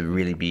has to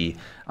really be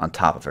on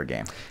top of her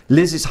game.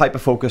 Liz is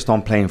hyper-focused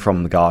on playing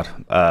from the guard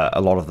a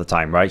lot of the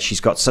time, right?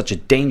 She's got such a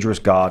dangerous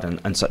guard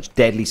and such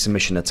deadly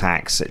submission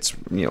attacks. It's,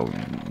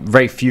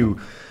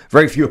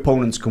 very few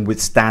opponents can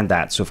withstand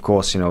that. So, of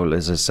course,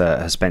 Liz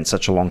has spent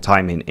such a long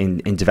time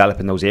in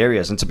developing those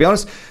areas. And to be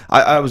honest,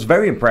 I was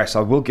very impressed. I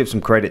will give some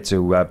credit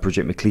to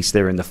Bridget McLeese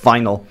there in the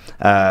final.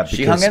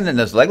 She hung in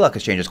those leg lock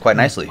exchanges quite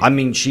nicely. I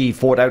mean, she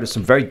fought out of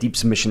some very deep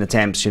submission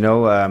attempts,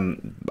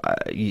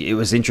 It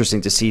was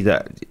interesting to see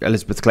that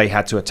Elizabeth Clay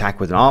had to attack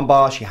with an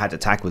armbar. She had to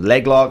attack with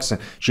leg locks.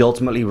 And she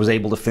ultimately was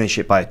able to finish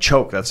it by a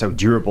choke. That's how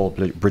durable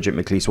Bridget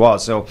McLeese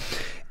was. So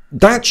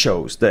that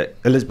shows that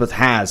Elizabeth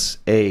has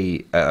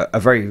a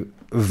very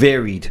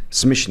varied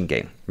submission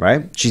game,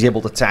 right? She's able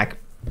to attack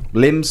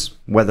limbs,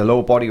 whether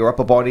lower body or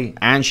upper body,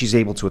 and she's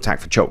able to attack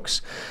for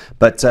chokes.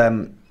 But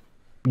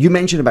you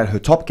mentioned about her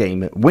top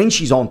game. When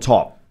she's on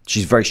top,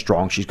 she's very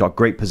strong. She's got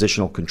great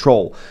positional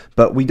control,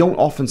 but we don't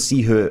often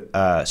see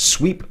her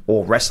sweep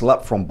or wrestle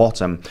up from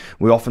bottom.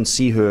 We often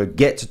see her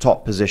get to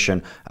top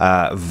position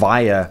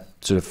via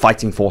sort of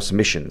fighting for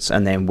submissions,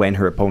 and then when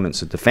her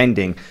opponents are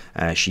defending,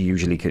 she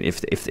usually can,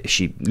 if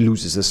she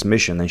loses the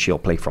submission, then she'll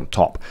play from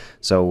top.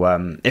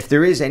 So if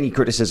there is any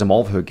criticism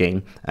of her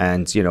game,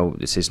 and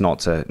this is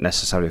not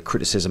necessarily a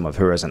criticism of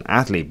her as an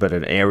athlete, but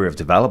an area of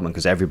development,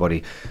 because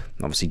everybody,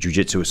 obviously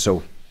jiu-jitsu is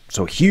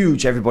so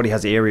huge, everybody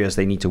has areas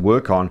they need to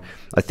work on.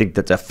 I think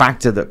that the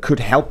factor that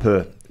could help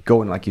her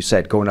going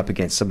up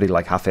against somebody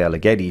like Rafaela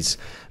Guedes,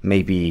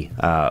 maybe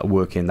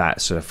working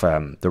that sort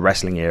of the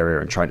wrestling area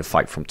and trying to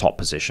fight from top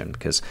position,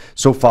 because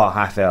so far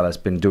Rafaela has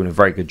been doing a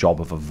very good job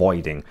of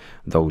avoiding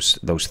those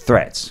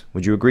threats.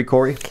 Would you agree,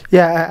 Corey?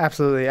 Yeah,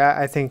 absolutely.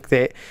 I think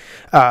that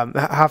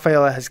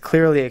Rafaela has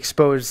clearly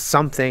exposed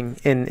something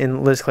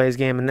in Liz Clay's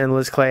game, and then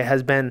Liz Clay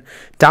has been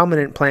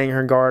dominant playing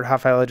her guard.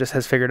 Rafaela just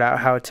has figured out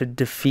how to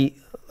defeat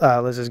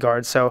Liz's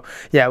guard. So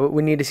yeah,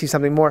 we need to see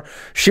something more.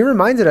 She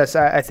reminded us,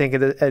 I think,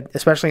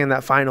 especially in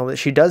that final, that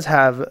she does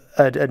have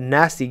a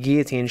nasty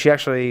guillotine. She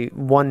actually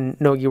won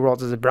No-Gi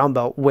Worlds as a brown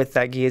belt with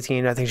that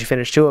guillotine. I think she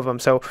finished 2 of them.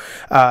 So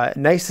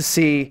nice to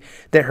see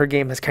that her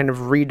game has kind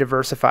of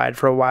re-diversified.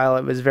 For a while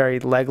it was very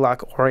leg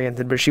lock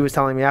oriented, but she was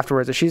telling me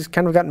afterwards that she's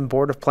kind of gotten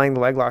bored of playing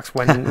the leg locks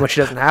when she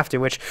doesn't have to,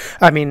 which,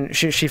 I mean,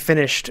 she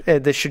finished,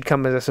 this should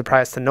come as a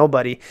surprise to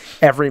nobody,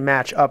 every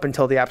match up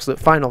until the absolute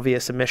final via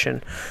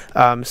submission.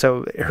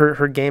 So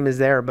her game is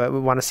there, but we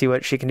want to see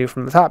what she can do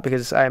from the top,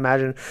 because I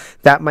imagine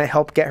that might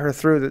help get her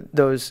through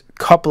those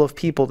couple of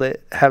people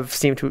that have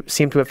seem to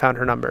have found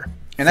her number.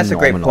 And that's a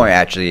great point,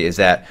 actually, is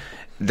that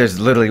there's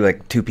literally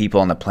like 2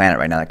 people on the planet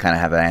right now that kind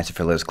of have an answer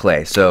for Liz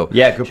Clay. So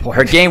yeah, good point.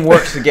 Her game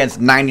works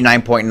against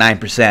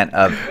 99.9%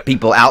 of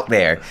people out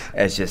there.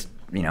 It's just,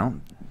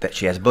 that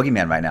she has a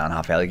boogeyman right now in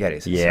Rafaela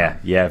Guedes.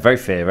 Yeah, very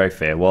fair, very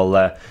fair.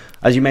 Well,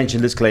 as you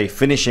mentioned, Liz Clay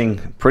finishing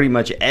pretty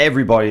much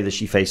everybody that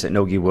she faced at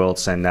No-Gi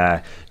Worlds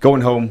and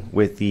going home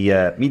with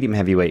the medium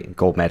heavyweight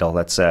gold medal.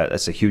 That's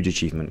a huge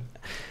achievement.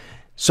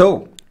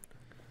 So,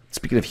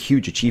 speaking of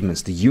huge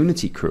achievements, the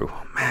Unity crew.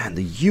 Man,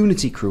 the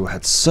Unity crew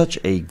had such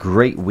a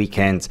great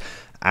weekend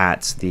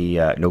at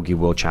the No-Gi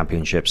World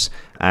Championships.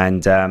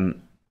 And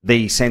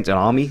they sent an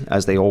army,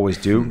 as they always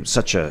do.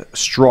 Such a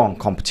strong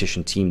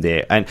competition team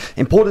there. And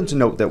important to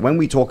note that when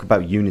we talk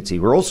about Unity,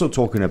 we're also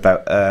talking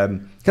about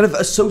kind of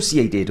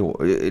associated, or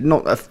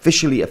not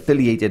officially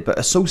affiliated, but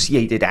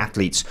associated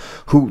athletes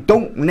who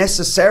don't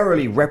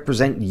necessarily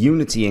represent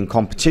unity in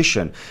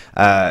competition,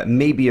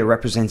 maybe are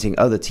representing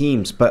other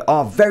teams, but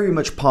are very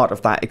much part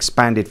of that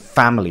expanded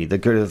family,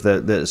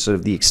 the sort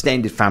of the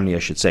extended family, I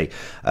should say,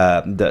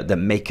 that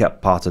make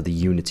up part of the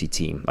unity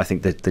team. I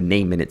think that the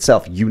name in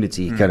itself,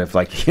 unity, kind of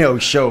like, you know,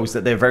 shows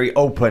that they're very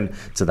open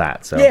to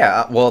that. So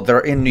yeah, well, they're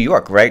in New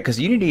York, right? Because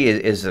Unity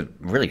is a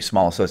really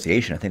small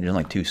association. I think there's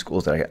only 2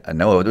 schools that I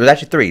know of. There's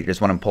actually 3.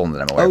 There's one in Poland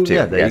that I'm aware of too.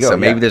 Yeah, there you go. So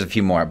maybe there's a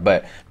few more,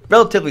 but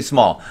relatively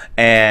small.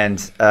 And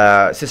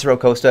Cicero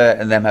Costa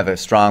and them have a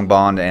strong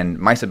bond. And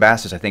Maisa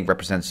Bastos, I think,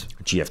 represents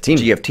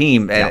GF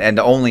Team, and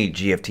the only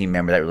GF Team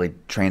member that really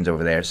trains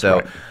over there.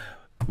 So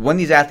when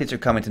these athletes are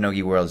coming to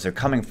Nogi Worlds, they're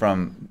coming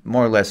from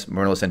more or less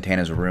Murilo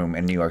Santana's room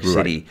in New York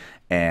City,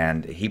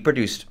 and he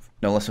produced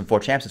no less than 4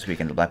 champs this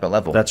weekend at black belt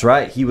level. That's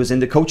right. He was in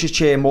the coach's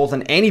chair more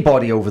than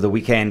anybody over the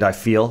weekend, I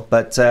feel.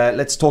 But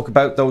let's talk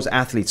about those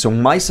athletes. So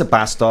Maisa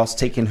Bastos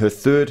taking her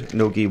 3rd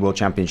Nogi World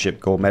Championship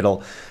gold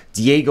medal.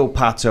 Diego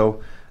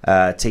Pato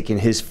taking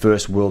his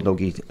first World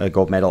Nogi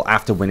gold medal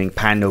after winning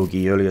Pan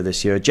Nogi earlier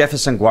this year.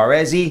 Jefferson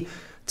Guarezi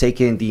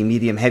taking the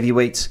medium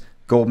heavyweight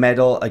gold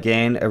medal,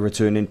 again a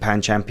returning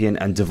Pan champion.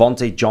 And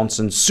Devontae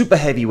Johnson, super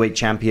heavyweight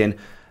champion,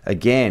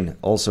 again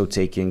also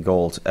taking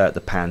gold at the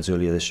Pans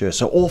earlier this year.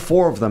 So all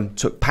 4 of them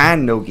took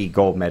Pan Nogi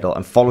gold medal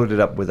and followed it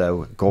up with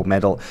a gold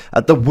medal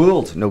at the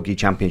World Nogi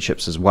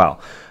Championships as well.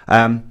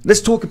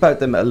 Let's talk about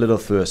them a little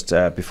first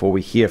before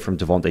we hear from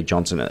Devontae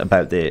Johnson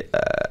about their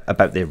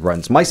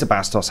runs. Maisa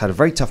Bastos had a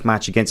very tough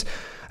match against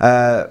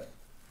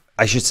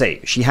I should say,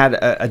 she had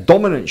a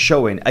dominant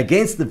showing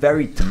against the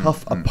very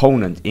tough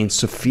opponent in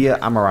Sofia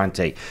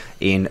Amarante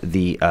in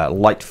the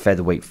light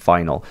featherweight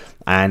final.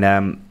 And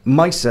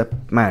Maisa,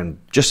 man,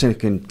 just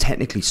looking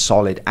technically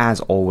solid as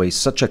always.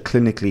 Such a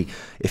clinically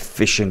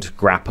efficient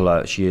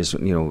grappler. She is,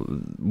 you know,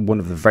 one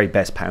of the very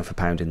best pound for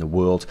pound in the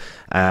world.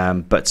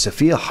 But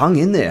Sofia hung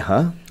in there,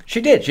 huh?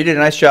 She did. She did a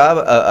nice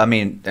job. I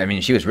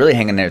mean, she was really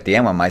hanging there at the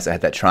end when Maisa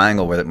had that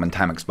triangle when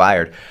time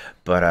expired.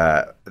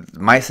 But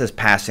Maisa's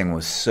passing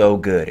was so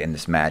good in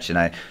this match, and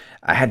I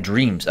had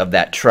dreams of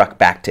that truck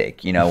back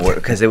take, you know,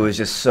 because it was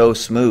just so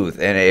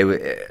smooth, and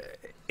it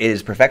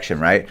is perfection,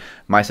 right?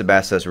 Maisa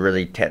Bastos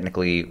really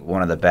technically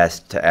one of the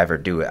best to ever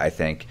do it, I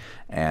think.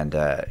 And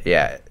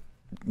yeah,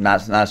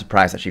 not a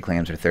surprise that she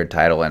claims her 3rd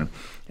title, and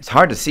it's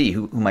hard to see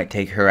who might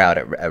take her out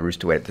at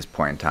roosterweight at this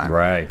point in time.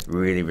 Right.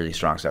 Really, really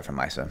strong stuff from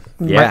Maisa.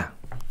 Yeah.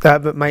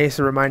 But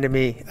Maisa reminded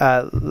me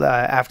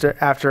after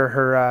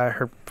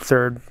her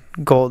third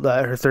gold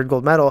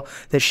medal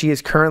that she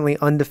is currently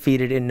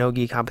undefeated in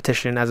no-gi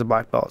competition as a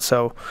black belt.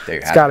 So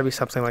it's got to be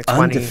something like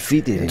 20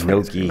 undefeated in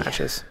no-gi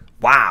matches.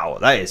 Wow,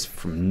 that is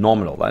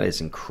phenomenal. That is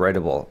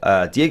incredible.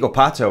 Diego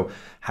Pato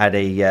had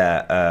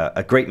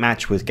a great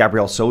match with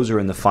Gabriel Souza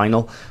in the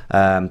final.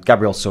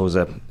 Gabriel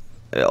Souza,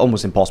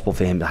 almost impossible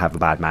for him to have a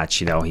bad match.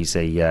 You know, he's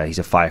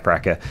a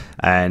firecracker,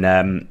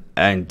 and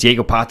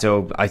Diego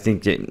Pato, I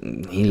think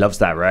he loves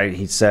that, right?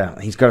 He's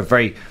got a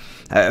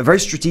very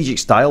strategic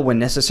style when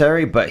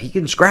necessary, but he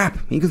can scrap,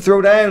 he can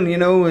throw down, you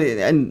know.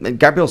 And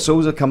Gabriel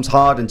Souza comes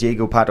hard, and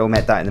Diego Pato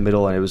met that in the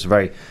middle, and it was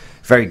very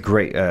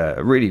great,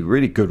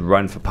 really good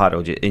run for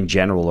Pato in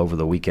general over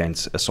the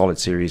weekend. A solid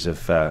series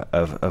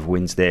of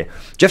wins there.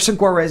 Jefferson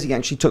Guarezi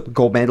actually took the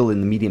gold medal in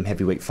the medium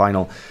heavyweight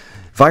final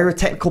via a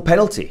technical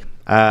penalty.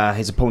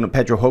 His opponent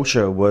Pedro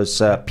Rocha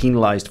was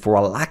penalized for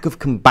a lack of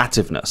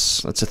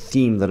combativeness. That's a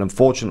theme that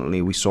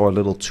unfortunately we saw a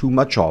little too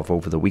much of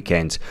over the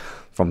weekend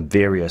from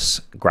various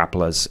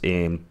grapplers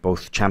in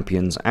both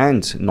champions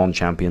and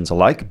non-champions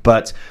alike.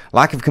 But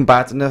lack of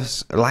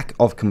combativeness,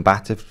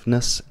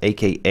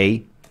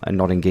 aka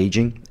not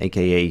engaging,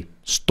 aka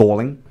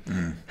stalling,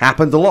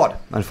 happened a lot,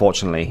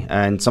 unfortunately,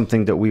 and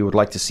something that we would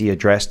like to see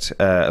addressed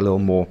a little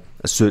more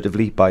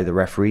assertively by the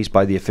referees,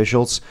 by the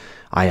officials.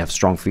 I have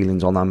strong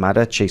feelings on that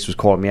matter. Chase was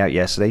calling me out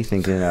yesterday,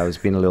 thinking I was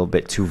being a little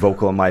bit too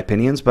vocal in my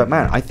opinions, but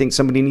man, I think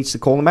somebody needs to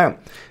call them out.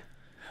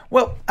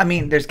 Well, I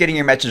mean, there's getting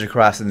your message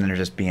across and then there's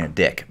just being a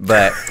dick.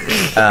 But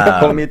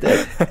calling me a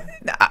dick?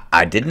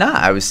 I did not.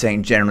 I was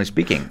saying generally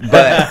speaking.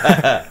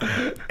 But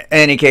in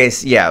any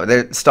case, yeah,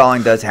 the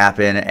stalling does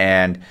happen,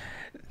 and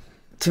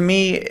to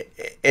me,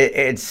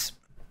 it's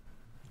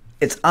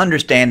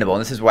understandable,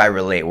 and this is why I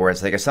relate, where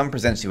it's like if someone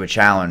presents you a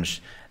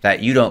challenge that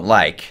you don't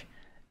like,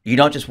 you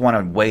don't just want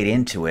to wade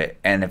into it,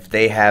 and if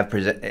they have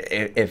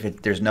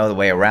there's no other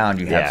way around,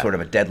 you have sort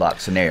of a deadlock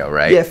scenario,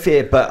 right? Yeah,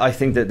 fair, but I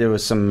think that there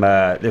was some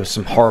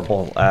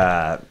horrible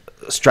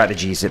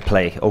strategies at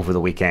play over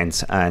the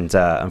weekend, and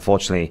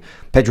unfortunately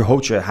Pedro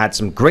Rocha had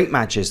some great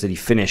matches that he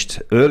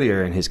finished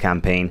earlier in his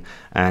campaign,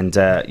 and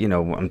you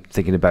know, I'm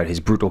thinking about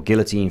his brutal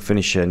guillotine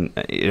finish, and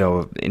you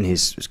know, in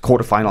his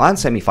quarterfinal and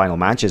semi-final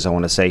matches, I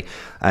want to say,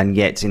 and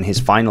yet in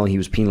his final he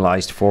was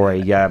penalized for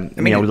a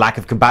lack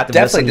of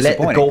combativeness and let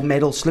the gold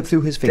medal slip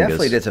through his fingers.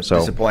 Definitely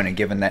disappointing,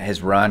 given that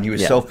his run, he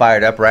was so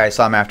fired up, right? I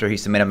saw him after he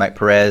submitted Mike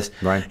Perez.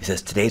 Right. He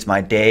says, "Today's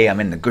my day. I'm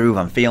in the groove.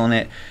 I'm feeling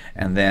it."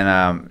 And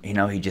then, you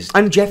know, he just...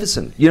 And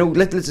Jefferson, you know,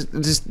 let's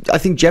just, I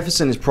think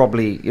Jefferson is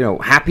probably, you know,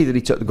 happy that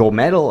he took the gold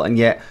medal, and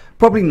yet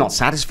probably not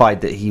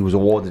satisfied that he was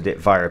awarded it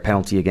via a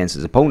penalty against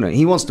his opponent.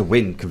 He wants to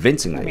win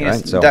convincingly, I mean, right?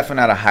 It's definitely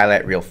not a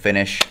highlight reel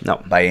finish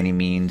by any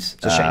means.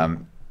 It's a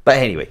shame. But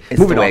anyway, it's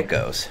moving the way on. it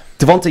goes.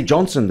 Devontae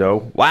Johnson,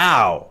 though,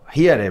 wow,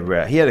 he had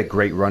a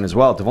great run as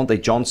well.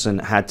 Devontae Johnson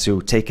had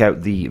to take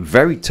out the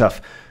very tough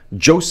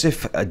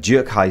Joseph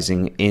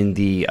Dierkhuizen in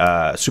the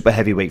super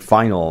heavyweight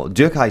final.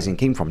 Dierkhuizen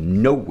came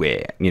from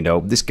nowhere. You know,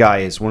 this guy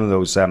is one of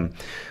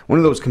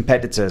those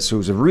competitors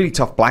who's a really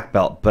tough black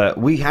belt, but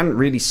we hadn't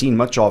really seen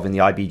much of in the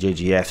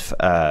IBJJF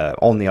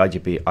on the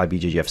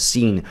IBJJF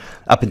scene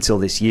up until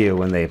this year,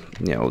 when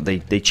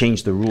they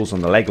changed the rules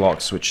on the leg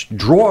locks, which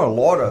draw a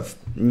lot of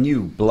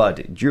new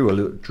blood. Drew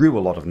a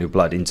lot of new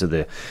blood into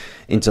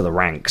the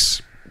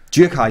ranks.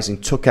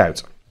 Dierkhuizen took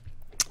out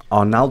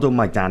Arnaldo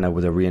Maidana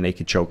with a rear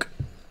naked choke,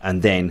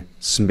 and then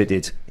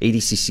submitted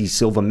ADCC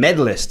silver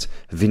medalist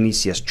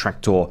Vinicius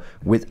Tractor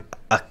with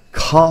a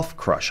calf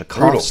crush, a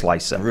calf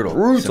slicer.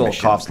 Brutal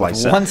calf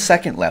slicer. 1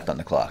 second left on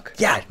the clock.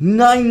 Yeah,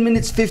 9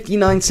 minutes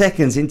 59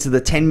 seconds into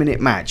the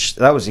 10-minute match.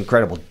 That was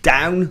incredible.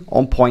 Down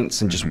on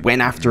points and just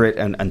went after it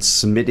and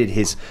submitted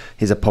his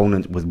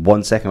opponent with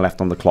 1 second left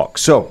on the clock.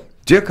 So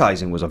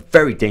Dierkhuizen was a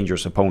very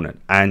dangerous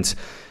opponent, and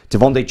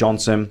Devontae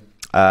Johnson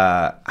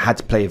had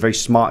to play a very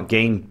smart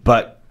game,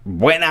 but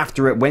went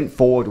after it, went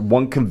forward,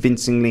 won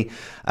convincingly,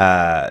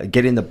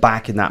 get in the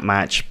back in that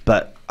match.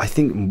 But I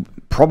think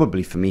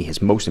probably for me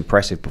his most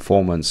impressive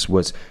performance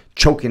was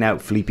choking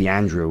out Felipe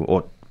Andrew,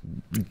 or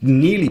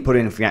nearly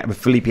putting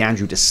Felipe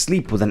Andrew to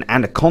sleep with an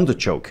anaconda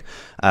choke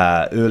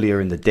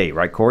earlier in the day,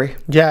 right, Corey?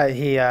 Yeah,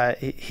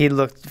 he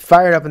looked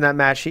fired up in that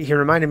match. He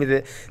reminded me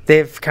that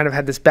they've kind of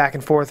had this back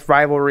and forth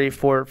rivalry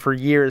for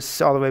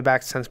years, all the way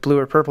back since blue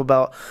or purple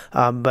belt.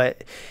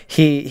 But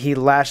he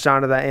lashed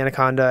onto that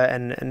anaconda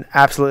and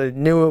absolutely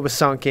knew it was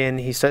sunk in.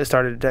 He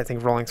started, I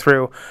think, rolling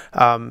through.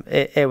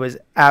 It was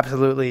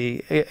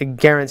absolutely a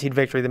guaranteed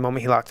victory the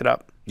moment he locked it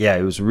up. Yeah,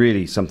 it was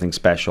really something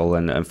special,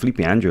 and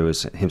Felipe Andrew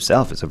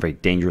himself is a very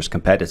dangerous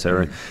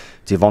competitor, and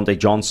Devontae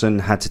Johnson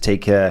had to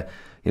take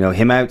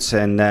him out,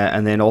 and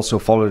then also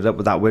followed it up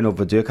with that win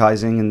over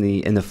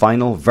Dierkhuizen in the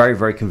final. Very,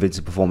 very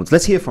convincing performance.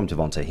 Let's hear from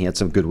Devontae. He had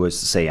some good words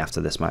to say after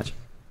this match.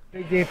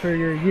 Big day for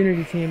your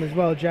Unity team as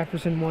well.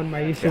 Jefferson won,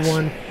 Maisa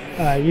won.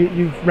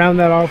 You round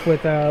that off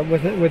with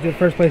your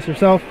first place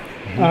yourself.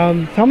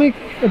 Tell me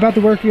about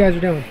the work you guys are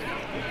doing.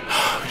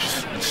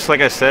 Just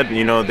like I said,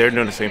 they're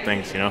doing the same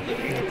things,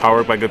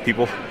 powered by good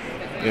people.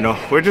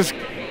 We're just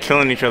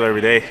killing each other every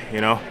day,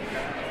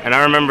 And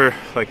I remember,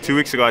 like 2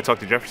 weeks ago, I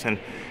talked to Jefferson.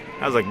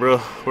 I was like, bro,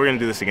 we're going to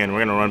do this again. We're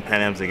going to run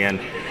Pan Ams again.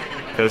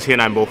 Because he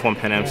and I both won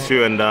Pan Ams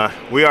too. And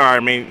we are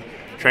our main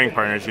training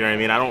partners, you know what I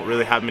mean? I don't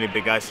really have many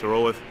big guys to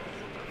roll with.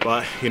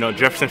 But,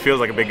 Jefferson feels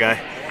like a big guy.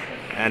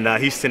 And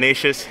he's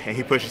tenacious, and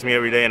he pushes me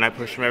every day, and I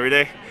push him every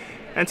day.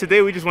 And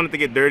today we just wanted to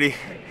get dirty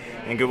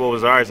and get what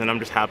was ours. And I'm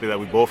just happy that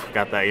we both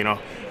got that,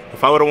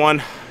 If I would have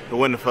won, it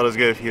wouldn't have felt as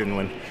good if he didn't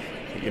win.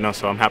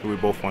 So I'm happy we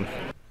both won.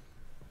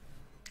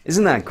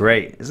 Isn't that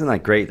great? Isn't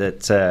that great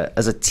that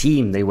as a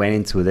team they went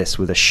into this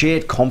with a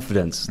shared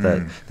confidence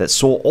that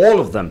saw all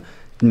of them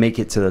make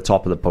it to the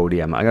top of the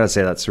podium? I gotta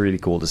say, that's really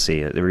cool to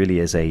see. There really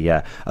is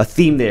a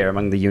theme there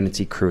among the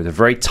Unity crew. They're a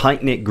very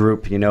tight-knit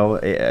group,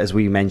 as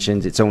we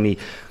mentioned. It's only,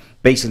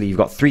 basically, you've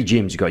got 3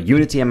 gyms. You've got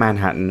Unity in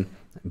Manhattan,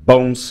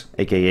 Bones,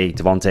 aka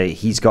Devontae,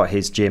 he's got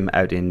his gym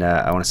out in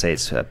I want to say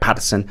it's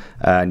Paterson,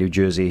 New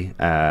Jersey,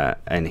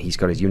 and he's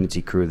got his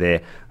Unity crew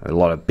there. A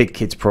lot of big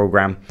kids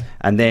program,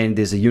 and then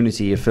there's a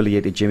Unity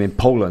affiliated gym in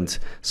Poland.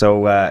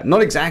 So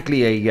not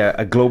exactly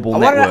a global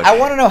network. I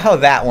want to know how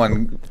that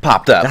one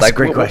popped up. That's a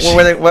great question.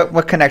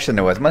 What connection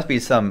there was? Must be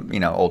some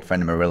old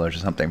friend of Marilla's or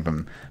something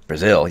from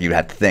Brazil. You'd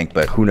have to think,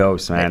 but who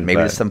knows, man? Maybe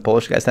there's some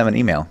Polish guys have an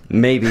email.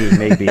 Maybe.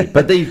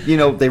 But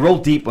they roll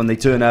deep when they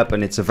turn up,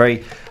 and it's a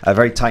very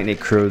tight knit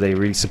crew. They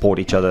really support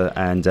each other,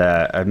 and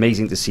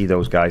amazing to see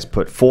those guys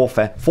put four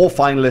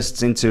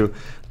finalists into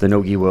the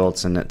Nogi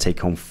Worlds and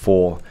take home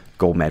 4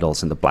 gold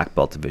medals in the black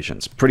belt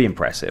divisions. Pretty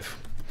impressive.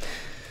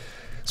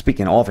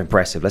 Speaking of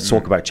impressive, let's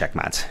talk about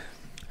Checkmat.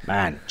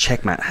 Man,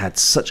 Checkmat had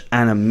such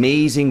an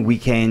amazing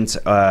weekend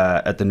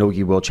at the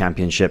Nogi World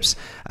Championships.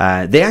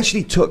 They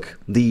actually took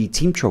the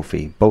team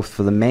trophy, both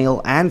for the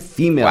male and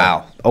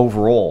female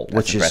overall,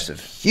 which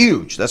is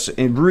huge. That's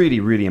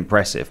really, really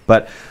impressive.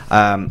 But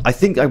I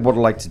think what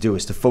I'd like to do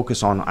is to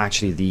focus on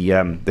actually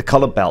the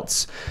color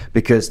belts,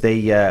 because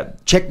they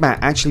Checkmat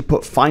actually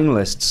put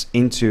finalists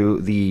into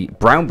the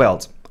brown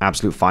belt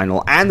absolute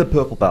final and the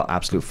purple belt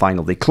absolute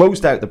final. They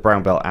closed out the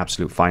brown belt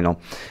absolute final,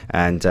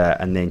 and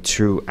then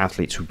 2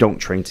 athletes who don't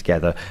train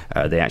together,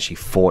 they actually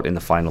fought in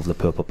the final of the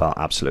purple belt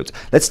absolute.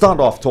 Let's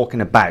start off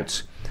talking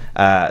about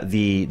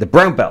the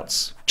brown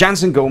belts,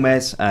 Jansen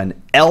Gomez and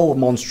El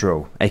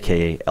Monstro,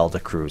 aka Elder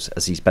Cruz,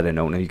 as he's better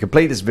known. And you can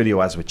play this video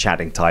as we're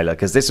chatting, Tyler,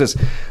 because this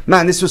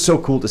was so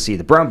cool to see.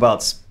 The brown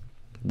belts,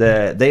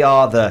 they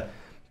are the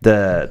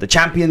the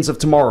champions of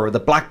tomorrow, the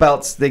black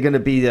belts. They're going to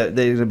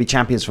be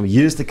champions from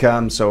years to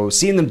come. So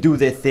seeing them do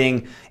their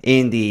thing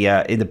in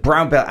the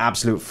brown belt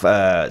absolute.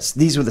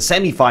 These were the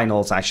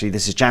semi-finals. Actually,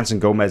 this is Jansen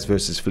Gomez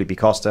versus Felipe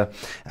Costa,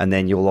 and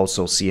then you'll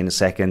also see in a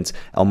second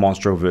El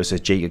Monstro versus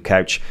Jacob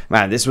Couch.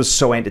 Man, this was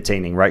so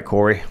entertaining, right,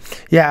 Corey?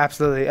 Yeah,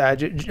 absolutely.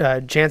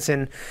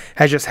 Jansen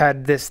has just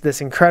had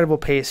this incredible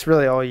pace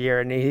really all year,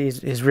 and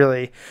he's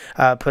really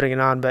putting it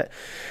on. But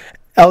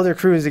Elder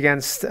Cruz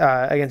against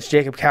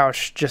Jacob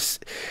Couch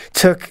just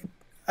took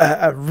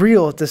a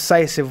real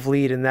decisive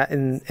lead in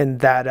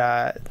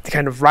that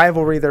kind of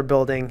rivalry they're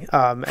building.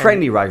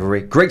 Friendly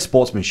rivalry, great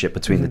sportsmanship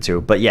between the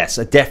two, but yes,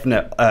 a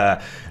definite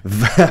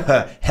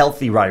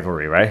healthy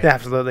rivalry, right?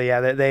 Absolutely,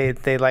 yeah.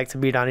 They like to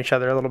beat on each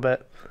other a little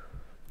bit.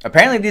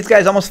 Apparently, these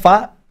guys almost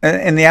fought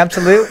in the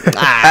absolute.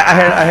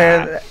 I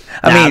heard.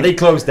 I mean, they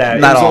closed out.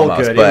 Not it was almost,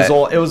 all good.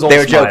 but it was all they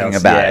were smiles. joking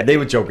about it. They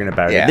were joking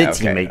about it. They're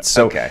teammates.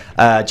 So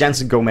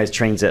Jansen Gomez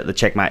trains at the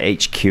Checkmat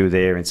HQ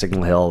there in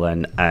Signal Hill,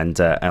 and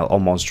El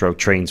Monstro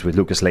trains with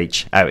Lucas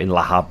Leitch out in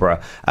La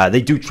Habra.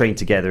 They do train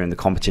together in the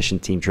competition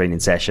team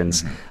training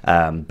sessions,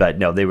 but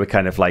no, they were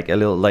kind of like a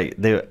little like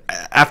they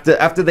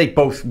after they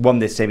both won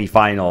their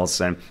semi-finals,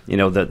 and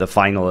the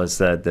final is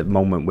the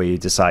moment where you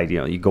decide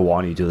you go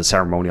on, you do the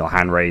ceremonial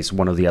hand raise,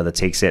 one or the other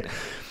takes it.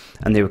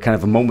 And they were kind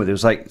of a moment. It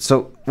was like,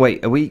 so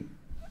wait, are we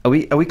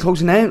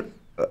closing out?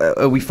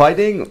 Are we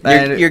fighting?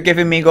 You're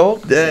giving me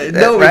gold?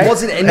 No, right? It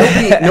wasn't. And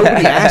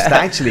nobody asked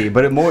actually,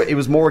 but it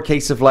was more a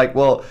case of like,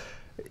 well,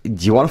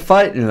 do you want to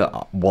fight? And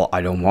well,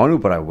 I don't want to,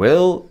 but I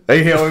will.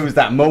 It was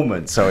that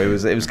moment, so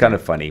it was kind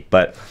of funny,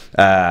 but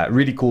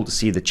really cool to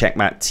see the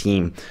Checkmat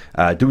team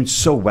doing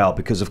so well,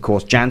 because of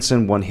course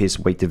Jansen won his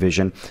weight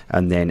division,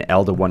 and then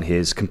Elder won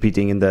his,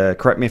 competing in the,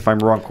 correct me if I'm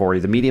wrong, Corey,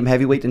 the medium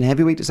heavyweight and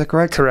heavyweight. Is that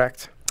correct?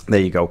 Correct. There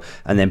you go.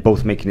 And then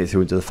both making it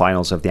through into the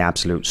finals of the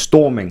absolute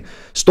storming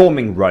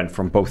run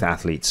from both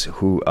athletes,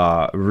 who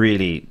are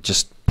really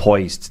just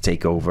poised to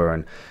take over.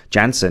 And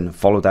Jansen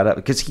followed that up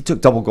because he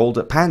took double gold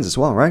at Pans as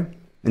well, right?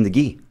 In the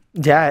gi.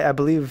 Yeah, I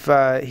believe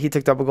he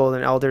took double gold,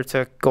 and Elder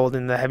took gold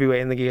in the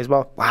heavyweight and the gi as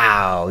well.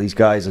 Wow, these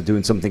guys are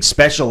doing something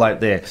special out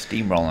there.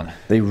 Steamrolling.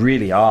 They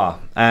really are.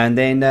 And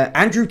then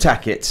Andrew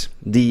Tackett,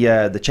 the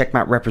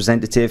Checkmat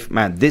representative,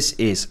 man, this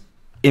is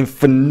a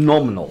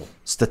phenomenal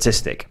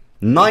statistic.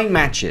 9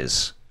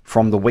 matches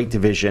from the weight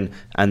division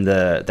and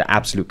the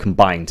absolute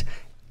combined.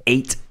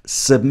 8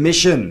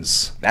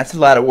 submissions. That's a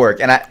lot of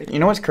work. And you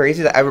know what's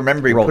crazy? I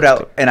remember he put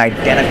out an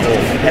identical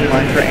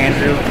headline for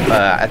Andrew.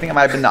 I think it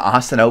might have been the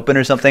Austin Open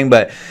or something,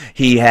 but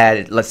he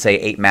had, let's say,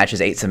 8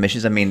 matches, 8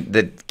 submissions. I mean,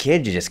 the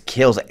kid just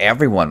kills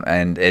everyone.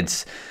 And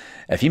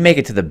if you make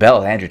it to the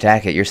belt, Andrew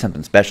Tackett, you're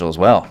something special as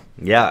well.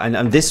 Yeah,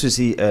 and this was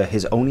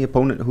his only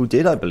opponent who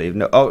did, I believe.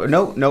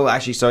 No,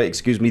 actually, sorry,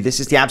 excuse me. This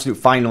is the absolute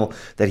final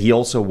that he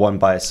also won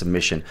by a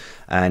submission.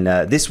 And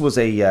this was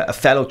a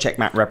fellow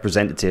Checkmat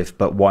representative,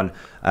 but one.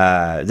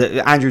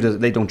 Andrew,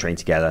 they don't train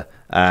together.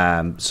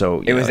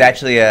 So it was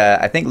actually,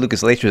 I think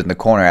Lucas Leitch was in the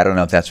corner. I don't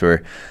know if that's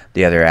where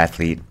the other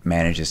athlete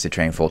manages to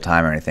train full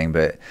time or anything,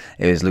 but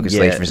it was Lucas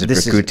Leitch versus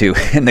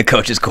Braskutu in the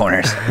coaches'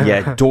 corners.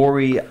 Yeah,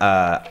 Dory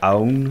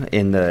Aoun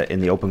in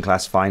the open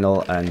class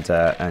final, and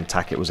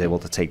Tackett was able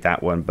to take that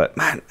one. But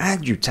man,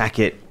 Andrew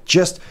Tackett,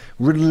 just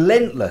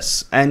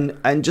relentless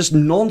and just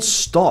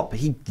non-stop.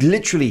 He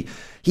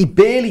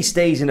barely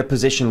stays in a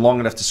position long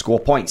enough to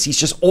score points. He's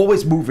just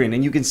always moving,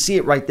 and you can see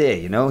it right there.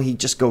 He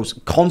just goes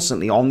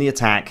constantly on the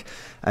attack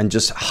and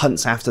just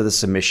hunts after the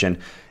submission.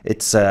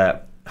 It's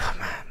man,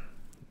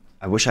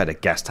 I wish I had a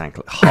gas tank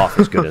half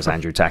as good as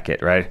Andrew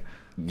Tackett, right?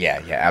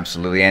 Yeah,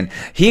 absolutely. And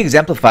he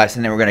exemplifies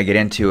something we're going to get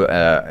into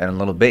in a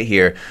little bit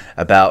here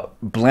about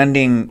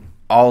blending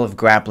all of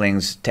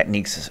grappling's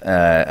techniques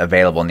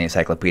available in the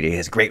encyclopedia.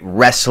 His great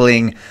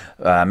wrestling,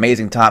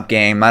 amazing top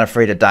game, not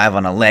afraid to dive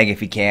on a leg if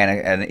he can,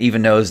 and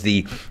even knows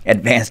the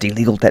advanced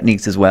illegal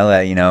techniques as well.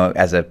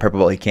 As a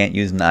purple belt, he can't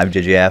use an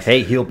IBJJF.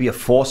 Hey, he'll be a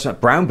force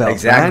at brown belt.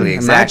 Exactly.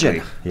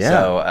 Imagine. Yeah.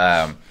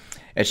 So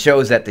it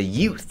shows that the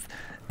youth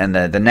and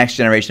the next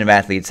generation of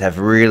athletes have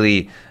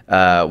really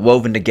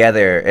woven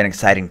together an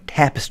exciting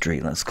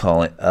tapestry, let's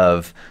call it,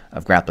 of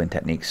grappling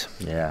techniques.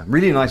 Yeah,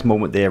 really nice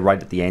moment there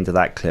right at the end of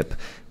that clip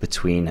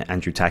between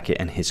Andrew Tackett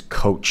and his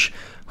coach,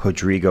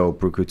 Rodrigo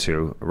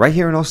Brucutu, right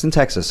here in Austin,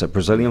 Texas, at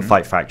Brazilian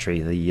Fight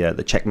Factory,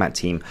 the Checkmat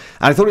team.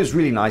 And I thought it was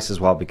really nice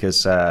as well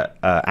because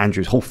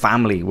Andrew's whole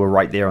family were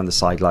right there on the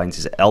sidelines.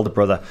 His elder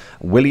brother,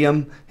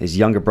 William, his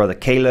younger brother,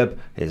 Caleb,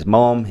 his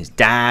mom, his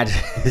dad,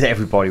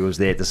 everybody was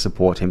there to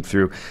support him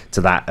through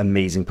to that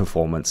amazing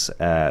performance.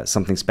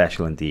 Something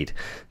special indeed.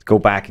 Go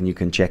back and you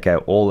can check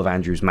out all of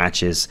Andrew's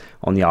matches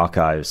on the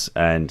archives,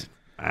 and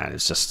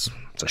it's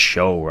a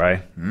show,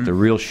 right? The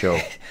real show.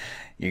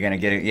 You're going to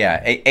get it.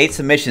 Yeah, 8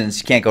 submissions.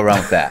 You can't go wrong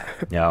with that.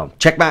 Yeah.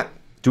 Checkmat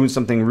doing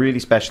something really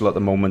special at the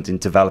moment in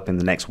developing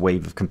the next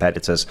wave of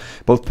competitors.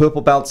 Both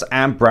purple belts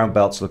and brown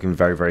belts looking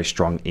very, very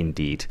strong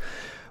indeed.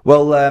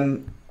 Well,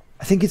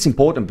 I think it's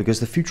important because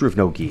the future of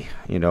no-gi,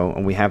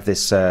 and we have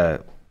this,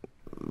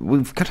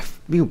 we've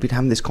been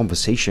having this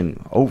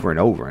conversation over and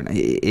over, and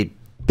it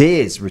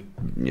bears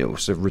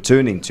sort of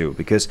returning to,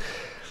 because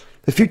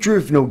the future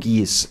of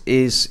no-gi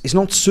is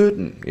not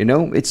certain,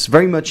 It's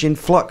very much in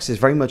flux. It's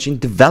very much in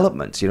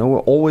development, We're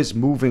always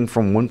moving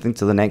from one thing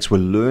to the next. We're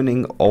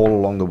learning all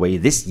along the way.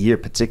 This year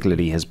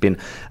particularly has been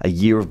a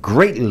year of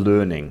great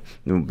learning,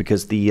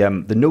 because the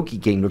no-gi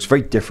game looks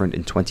very different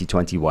in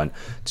 2021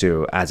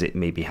 to as it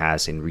maybe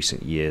has in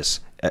recent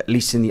years, at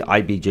least in the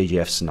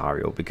IBJJF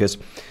scenario, because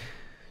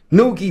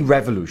no-gi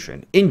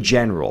revolution in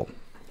general,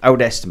 I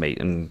would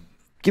estimate, and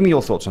give me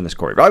your thoughts on this,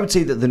 Corey, but I would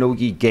say that the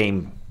no-gi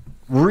game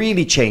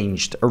really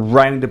changed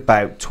around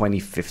about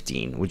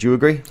 2015. Would you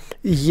agree?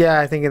 Yeah,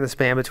 I think in the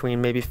span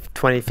between maybe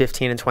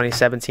 2015 and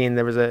 2017,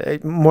 there was a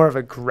more of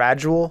a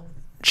gradual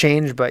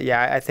change. But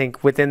yeah, I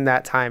think within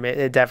that time,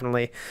 it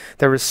definitely,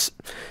 there was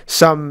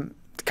some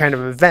kind of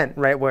event,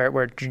 right,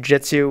 where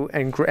jiu-jitsu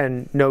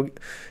and nogi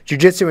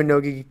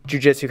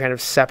jiu-jitsu kind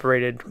of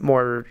separated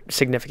more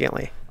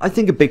significantly. I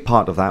think a big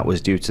part of that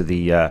was due to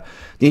the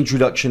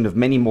introduction of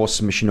many more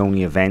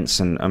submission-only events,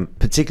 and I'm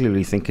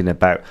particularly thinking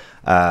about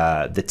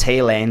the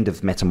tail end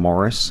of Meta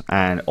Morris,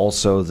 and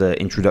also the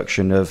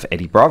introduction of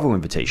Eddie Bravo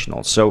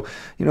Invitational. So,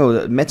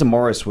 Meta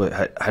Morris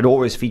had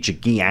always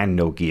featured gi and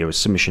no-gi. It was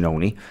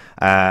submission-only,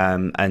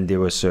 and there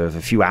were sort of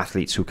a few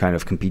athletes who kind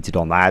of competed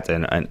on that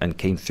and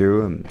came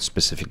through, and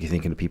specifically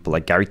thinking of people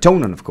like Gary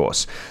Tonin, of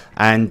course.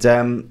 And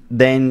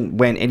then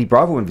when Eddie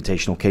Bravo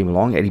Invitational came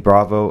along,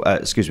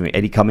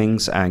 Eddie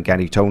Cummings and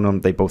Gary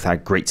Tonin, they both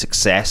had great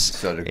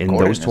success in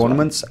those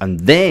tournaments, and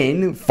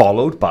then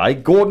followed by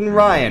Gordon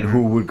Ryan,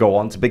 who would go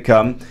on to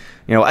become,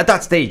 at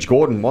that stage,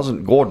 Gordon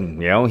wasn't Gordon,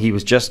 he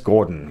was just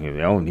Gordon,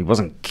 he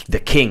wasn't the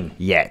king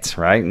yet,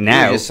 right?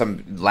 Now, he is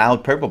some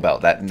loud purple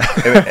belt that,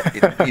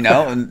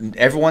 and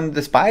everyone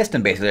despised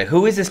him basically.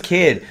 Who is this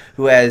kid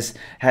who has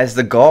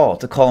the gall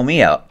to call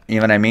me out? You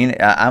know what I mean?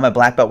 I'm a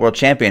black belt world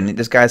champion.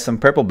 This guy's some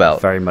purple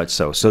belt. Very much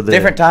so. So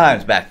different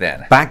times back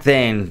then. Back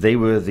then, they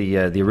were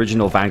the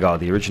original vanguard,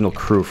 the original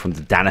crew from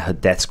the Danaher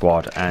Death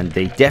Squad, and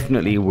they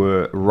definitely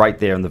were right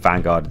there in the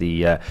vanguard,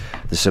 the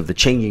sort of the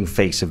changing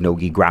face of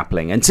no-gi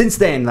grappling. And since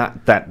then,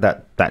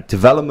 that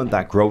development,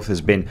 that growth has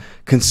been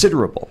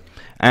considerable,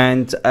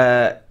 and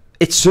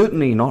it's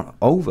certainly not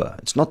over.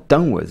 It's not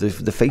done with.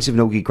 The face of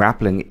no-gi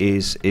grappling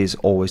is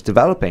always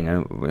developing,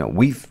 and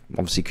we've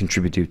obviously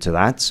contributed to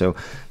that. So,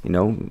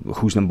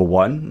 who's number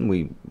one?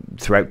 We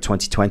throughout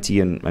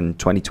 2020 and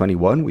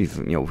 2021, we've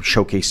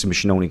showcased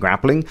submission-only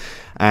grappling,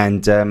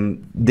 and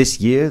this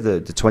year, the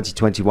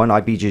 2021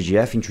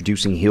 IBJJF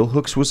introducing heel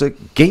hooks was a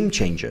game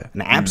changer,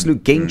 an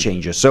absolute game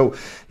changer. So,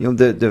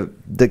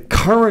 the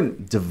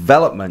current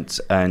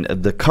development and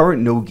the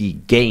current no-gi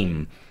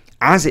game,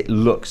 as it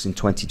looks in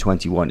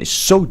 2021, is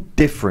so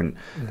different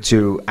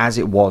to as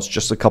it was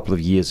just a couple of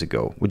years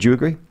ago. Would you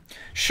agree?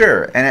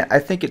 Sure, and I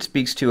think it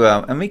speaks to,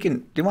 and we can,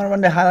 do you want to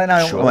run the highlight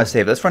now? Sure. I want to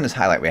say, but let's run this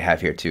highlight we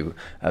have here too,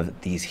 of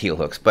these heel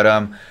hooks. But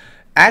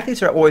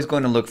athletes are always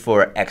going to look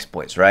for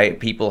exploits, right?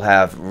 People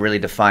have really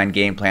defined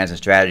game plans and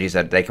strategies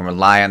that they can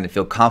rely on, they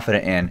feel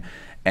confident in,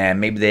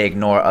 and maybe they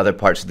ignore other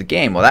parts of the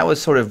game. Well, that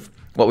was sort of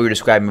what we were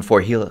describing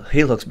before. Heel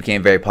hooks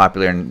became very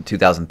popular in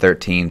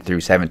 2013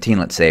 through 17,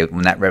 let's say,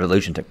 when that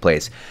revolution took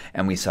place.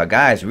 And we saw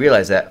guys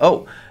realize that,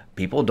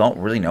 people don't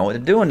really know what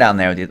they're doing down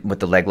there with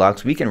the leg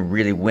locks. We can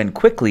really win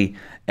quickly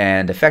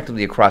and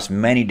effectively across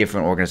many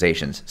different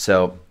organizations.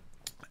 So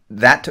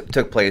that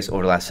took place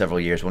over the last several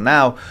years. Well,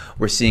 now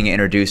we're seeing it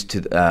introduced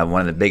to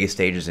one of the biggest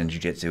stages in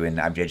jiu-jitsu in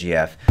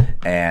IBJJF,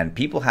 and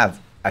people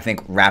have, I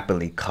think,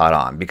 rapidly caught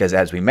on, because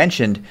as we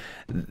mentioned,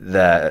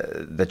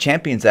 the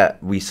champions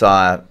that we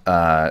saw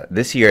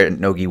this year at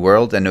Nogi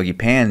World and Nogi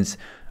Pans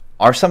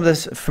are some of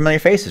the familiar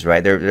faces,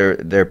 right?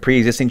 They're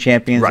pre-existing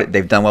champions. Right.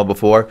 They've done well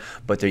before,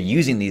 but they're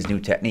using these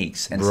new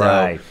techniques. And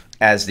so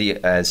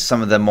as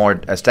some of the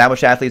more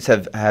established athletes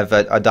have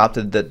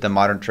adopted the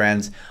modern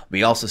trends,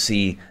 we also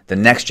see the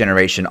next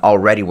generation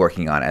already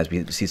working on it, as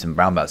we see some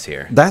brown belts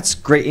here. That's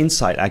great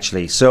insight,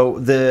 actually. So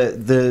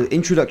the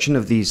introduction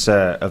of these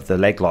of the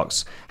leg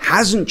locks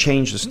hasn't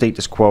changed the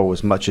status quo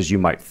as much as you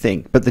might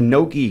think, but the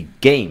no-gi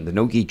game, the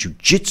no-gi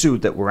jiu-jitsu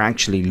that we're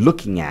actually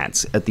looking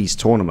at these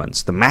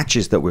tournaments, the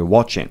matches that we're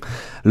watching,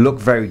 look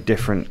very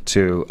different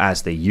to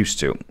as they used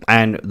to.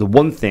 And the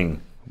one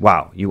thing,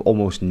 wow, you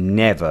almost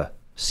never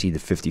see the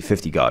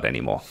 50-50 guard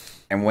anymore.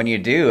 And when you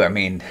do, I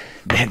mean,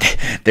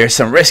 there's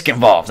some risk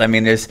involved. I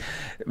mean,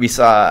 we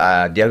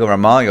saw Diego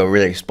Ramalho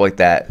really exploit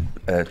that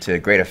to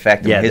great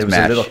effect in his match. Yeah, there was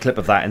a little clip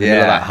of that in the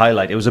middle of that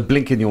highlight. It was a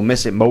blink and you'll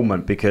miss it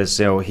moment, because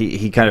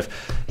he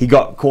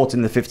got caught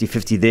in the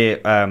 50-50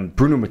 there.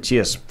 Bruno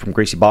Matias from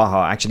Gracie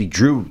Barra actually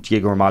drew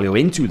Diego Ramalho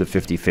into the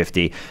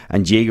 50-50,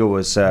 and Diego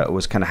was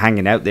kind of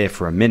hanging out there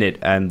for a minute.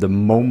 And the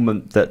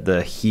moment that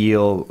the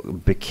heel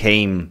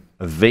became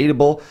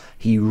available,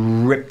 he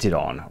ripped it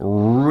on.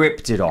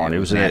 It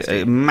was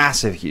a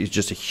massive,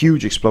 just a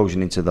huge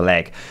explosion into the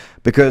leg,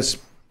 because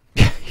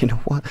you know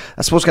what,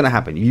 that's what's going to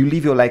happen. You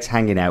leave your legs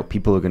hanging out,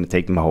 people are going to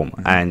take them home,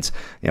 and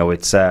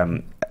it's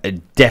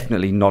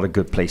definitely not a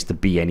good place to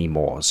be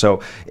anymore.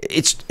 So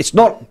it's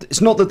not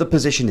that the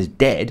position is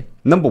dead.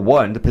 Number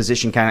one, the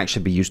position can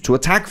actually be used to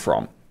attack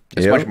from.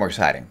 It's much more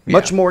exciting.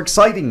 Much more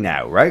exciting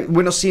now, right?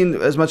 We're not seeing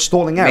as much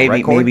stalling out,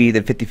 right, Corey? Maybe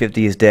the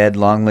 50-50 is dead.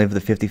 Long live the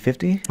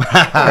 50-50.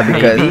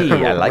 Maybe.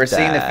 I like we're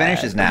seeing the that.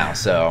 finishes now.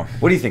 So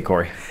What do you think,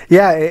 Corey?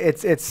 Yeah,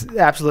 it's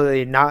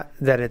absolutely not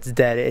that it's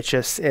dead.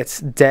 It's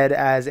dead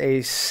as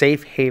a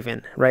safe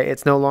haven, right?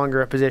 It's no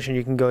longer a position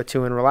you can go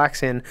to and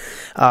relax in.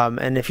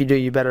 And if you do,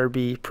 you better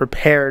be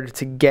prepared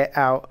to get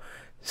out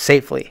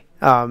safely.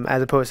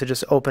 As opposed to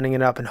just opening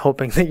it up and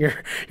hoping that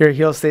your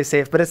heel stays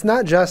safe. But it's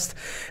not just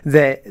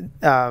that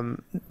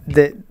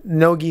that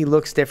no-gi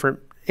looks different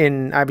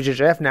in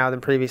IBJJF now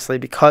than previously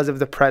because of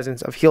the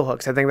presence of heel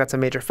hooks. I think that's a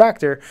major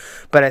factor.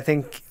 But I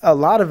think a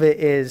lot of it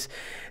is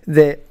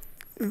that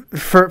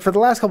for the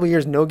last couple of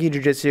years, no-gi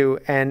jiu-jitsu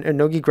and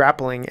no-gi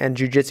grappling and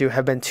jiu-jitsu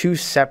have been two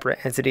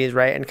separate entities,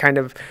 right? And kind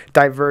of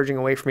diverging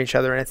away from each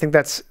other. And I think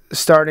that's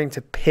starting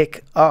to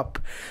pick up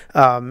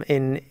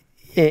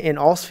in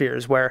all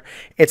spheres, where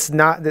it's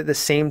not that the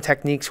same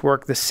techniques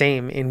work the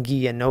same in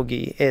gi and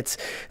no-gi. It's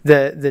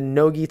the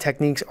no-gi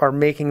techniques are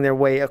making their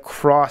way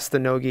across the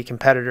no-gi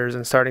competitors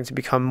and starting to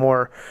become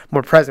more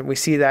present. We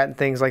see that in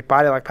things like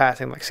body lock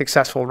passing, like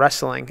successful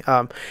wrestling.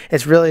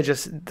 It's really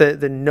just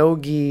the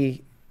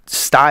no-gi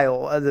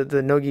style,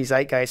 the no-gi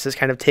zeitgeist is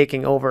kind of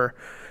taking over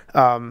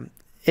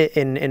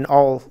in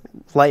all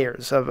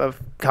layers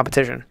of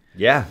competition.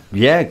 Yeah,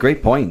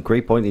 great point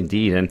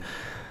indeed. And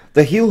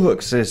the heel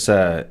hooks is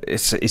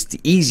it's the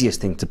easiest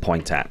thing to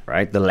point at,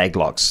 right? The leg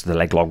locks, the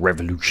leg lock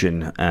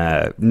revolution.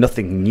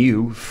 Nothing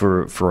new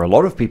for a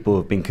lot of people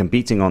who've been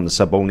competing on the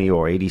sub-oni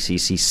or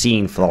ADCC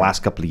scene for the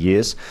last couple of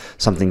years.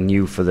 Something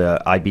new for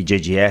the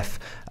IBJJF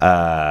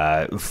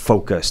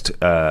focused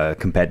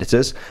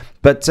competitors.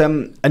 But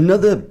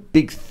another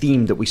big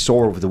theme that we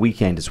saw over the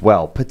weekend as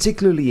well,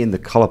 particularly in the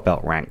color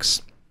belt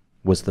ranks,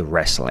 was the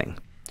wrestling.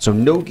 So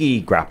no-gi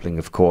grappling,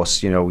 of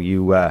course,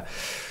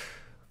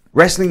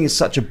 wrestling is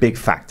such a big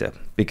factor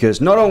because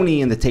not only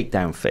in the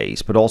takedown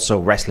phase, but also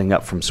wrestling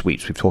up from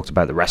sweeps. We've talked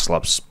about the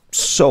wrestle-ups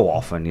so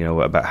often,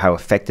 about how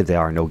effective they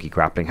are in no-gi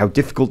grappling, how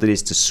difficult it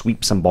is to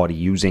sweep somebody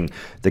using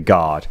the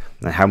guard,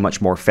 and how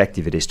much more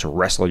effective it is to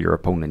wrestle your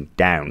opponent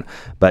down.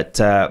 But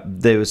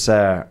there was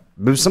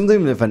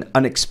something of an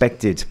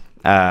unexpected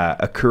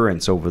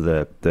occurrence over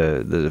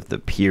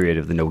the period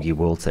of the no-gi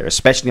world there,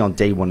 especially on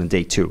day 1 and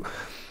day 2.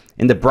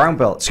 In the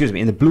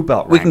in the blue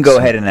belt ranks. We can go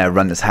ahead and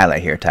run this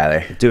highlight here,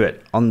 Tyler. Do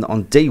it.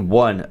 On day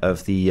 1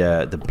 of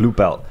the blue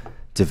belt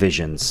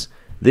divisions,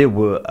 there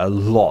were a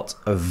lot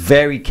of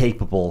very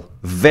capable,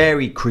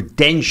 very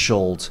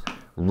credentialed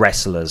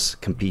wrestlers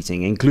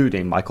competing,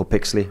 including Michael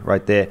Pixley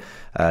right there,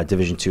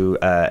 Division 2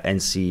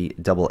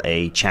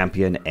 NCAA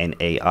champion,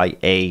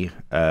 NAIA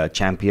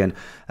champion,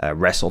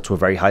 wrestled to a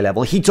very high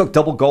level. He took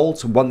double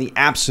gold, won the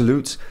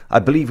absolute, I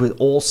believe, with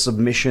all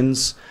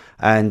submissions.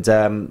 And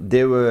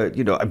there were,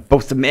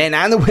 both the men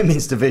and the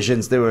women's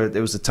divisions. There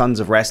was tons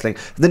of wrestling.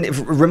 Then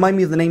remind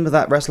me of the name of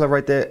that wrestler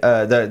right there,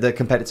 the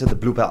competitor, the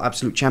blue belt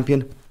absolute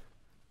champion.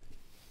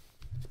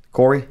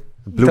 Corey,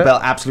 blue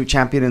belt absolute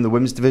champion in the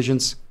women's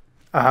divisions.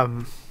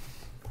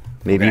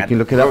 Maybe you can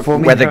look it up for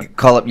me. Whether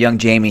call up young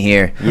Jamie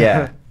here.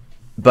 Yeah.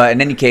 But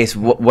in any case,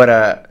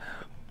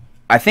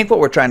 I think what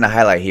we're trying to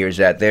highlight here is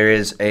that there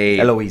is a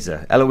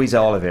Eloisa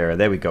Oliveira.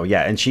 There we go.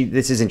 Yeah, and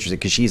this is interesting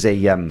because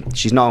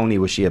she's not only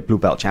was she a blue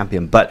belt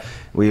champion, but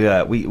we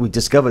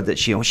discovered that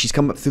she's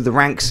come up through the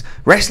ranks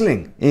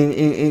wrestling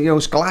in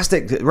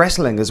scholastic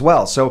wrestling as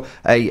well. So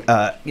an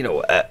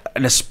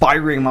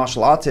aspiring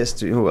martial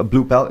artist, a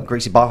blue belt,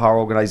 Gracie Barra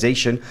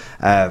organization,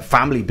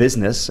 family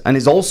business, and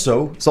is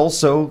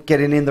also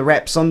getting in the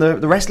reps on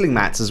the wrestling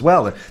mats as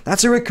well.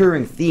 That's a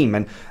recurring theme,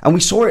 and we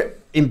saw it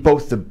in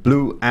both the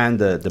blue and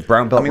the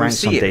brown belt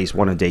ranks on days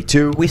 1 and day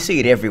 2. We see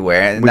it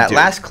everywhere. And that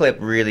last clip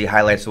really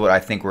highlights what I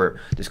think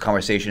this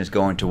conversation is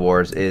going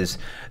towards, is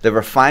the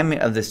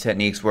refinement of this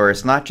techniques, where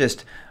it's not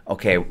just,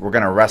 okay, we're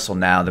going to wrestle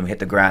now, then we hit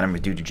the ground and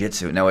we do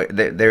jiu-jitsu. No,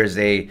 there's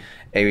a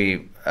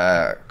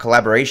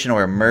collaboration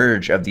or a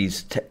merge of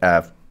these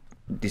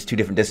two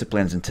different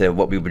disciplines into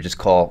what we would just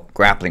call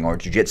grappling or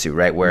jiu-jitsu,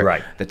 right?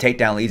 Where the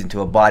takedown leads into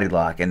a body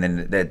lock, and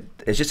then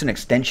it's just an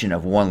extension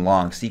of one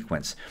long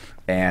sequence.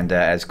 And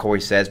as Corey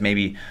says,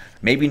 maybe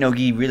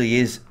no-gi really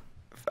is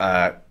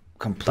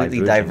completely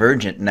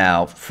divergent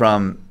now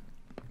from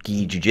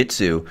gi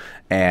jiu-jitsu,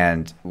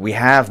 and we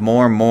have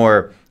more and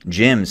more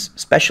gyms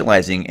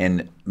specializing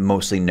in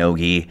mostly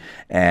no-gi,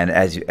 and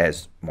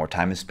as more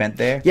time is spent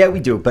there. Yeah, we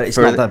do, but it's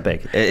not that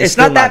big. It's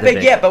not that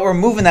big yet, but we're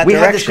moving that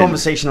direction. We had this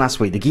conversation last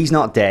week. The gi's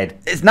not dead.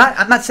 It's not.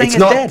 I'm not saying it's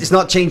dead. It's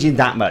not changing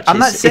that much. I'm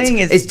not saying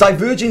it's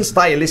diverging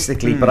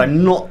stylistically, but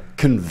I'm not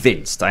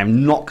convinced.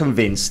 I'm not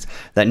convinced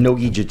that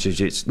no-gi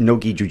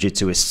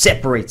jiu-jitsu is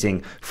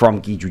separating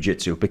from gi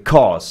jiu-jitsu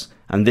because,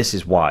 and this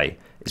is why,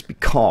 is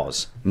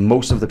because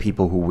most of the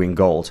people who win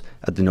gold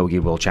at the No-Gi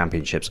World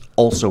Championships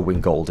also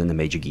win gold in the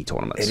major gi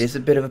tournaments. It is a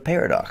bit of a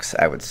paradox,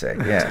 I would say.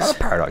 Yes. It's not a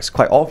paradox. It's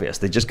quite obvious.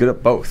 They're just good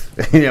at both.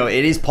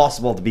 It is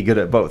possible to be good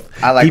at both.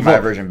 I like my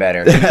version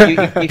better. You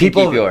can keep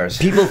yours.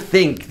 People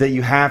think that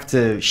you have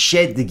to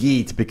shed the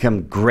gi to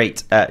become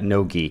great at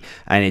no-gi,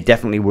 and it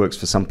definitely works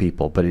for some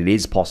people, but it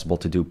is possible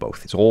to do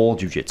both. It's all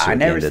jiu-jitsu. I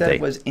never said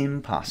it was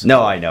impossible.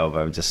 No, I know, but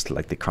I'm just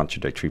like the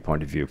contradictory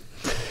point of view.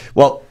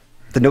 Well,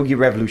 the no-gi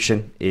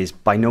revolution is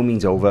by no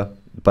means over,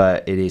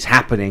 but it is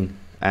happening,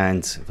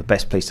 and the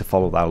best place to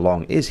follow that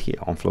along is here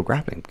on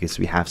FloGrappling, because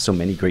we have so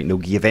many great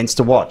no-gi events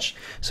to watch,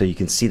 so you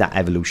can see that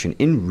evolution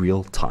in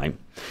real time.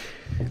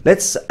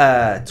 Let's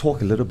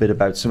talk a little bit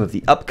about some of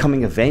the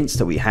upcoming events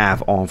that we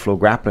have on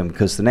FloGrappling,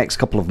 because the next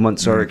couple of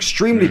months are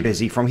extremely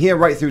busy. From here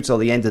right through till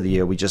the end of the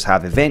year, we just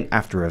have event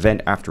after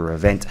event after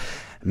event.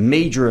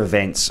 Major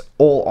events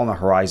all on the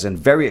horizon.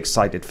 Very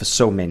excited for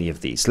so many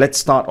of these. Let's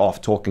start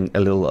off talking a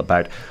little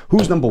about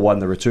who's number one,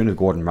 the return of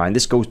Gordon Ryan.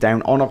 This goes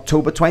down on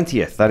October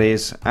 20th. That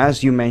is,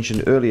 as you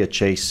mentioned earlier,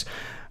 Chase,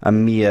 a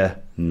mere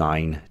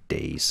 9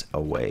 days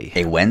away.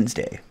 A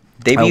Wednesday.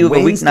 Debut of a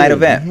weeknight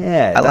event.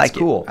 Yeah, I like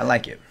cool. it. I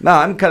like it. No,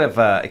 I'm kind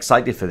of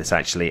excited for this,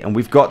 actually. And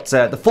we've got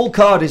the full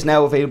card is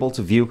now available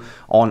to view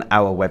on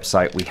our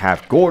website. We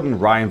have Gordon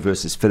Ryan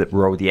versus Philip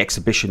Rowe, the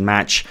exhibition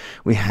match.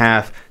 We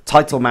have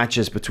title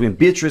matches between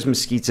Beatriz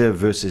Mesquita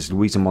versus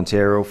Luisa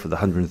Montero for the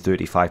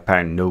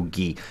 135-pound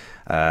no-gi.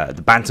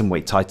 The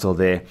bantamweight title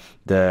there.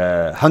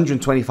 The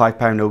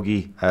 125-pound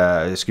no-gi,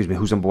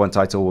 who's number one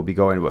title will be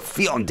going with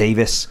Fionn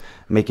Davis,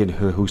 making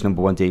her who's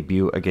number one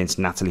debut against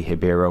Natalie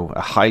Ribeiro.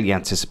 A highly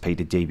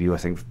anticipated debut. I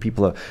think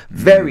people are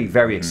very,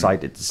 very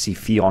excited to see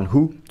Fionn,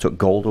 who took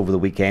gold over the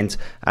weekend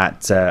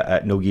at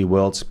No-Gi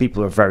Worlds.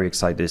 People are very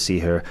excited to see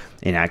her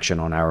in action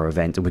on our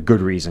event, and with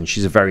good reason.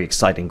 She's a very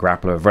exciting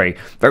grappler, very,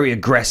 very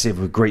aggressive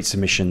with great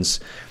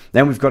submissions.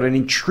 Then we've got an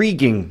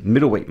intriguing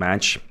middleweight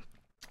match.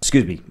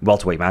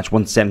 Welterweight match,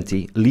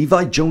 170.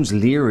 Levi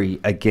Jones-Leary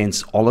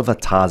against Oliver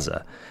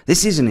Taza.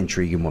 This is an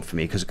intriguing one for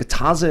me because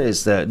Taza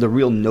is the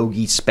real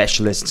no-gi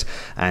specialist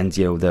and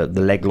the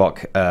leg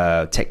lock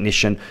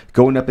technician,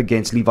 going up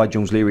against Levi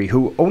Jones-Leary,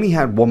 who only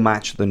had one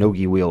match at the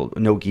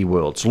no-gi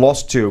Worlds,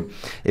 lost to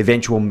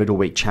eventual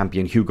middleweight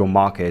champion Hugo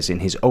Marquez in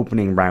his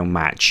opening round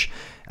match.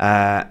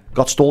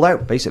 Got stalled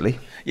out, basically.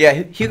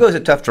 Yeah, Hugo's a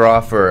tough draw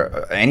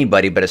for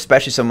anybody, but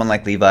especially someone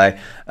like Levi.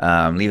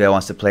 Levi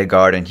wants to play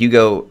guard, and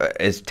Hugo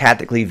is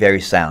tactically very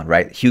sound,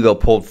 right? Hugo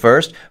pulled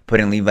first,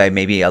 putting Levi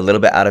maybe a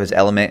little bit out of his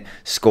element,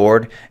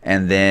 scored,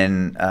 and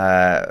then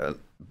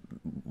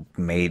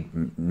made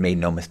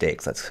no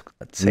mistakes. Let's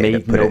say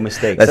made no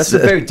mistakes. That's a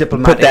very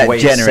diplomatic way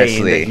of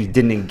saying that he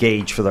didn't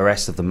engage for the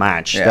rest of the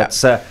match. Yeah.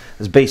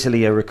 That's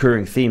basically a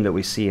recurring theme that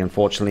we see,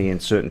 unfortunately, in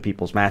certain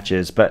people's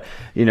matches. But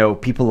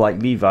people like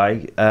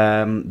Levi,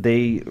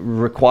 they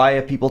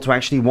require people to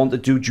actually want to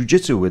do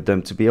jiu-jitsu with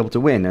them to be able to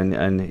win.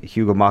 And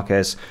Hugo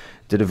Marquez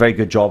did a very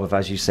good job of,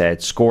 as you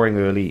said, scoring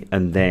early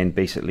and then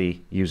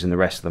basically using the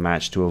rest of the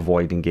match to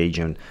avoid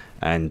engaging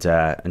and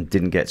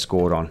didn't get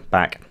scored on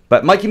back.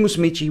 But Mikey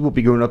Musumeci will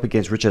be going up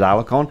against Richard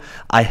Alarcon.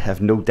 I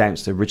have no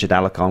doubts that Richard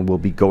Alarcon will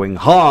be going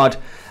hard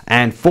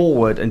and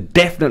forward and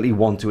definitely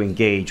want to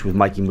engage with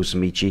Mikey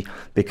Musumeci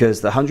because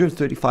the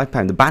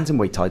 135-pound, the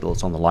bantamweight title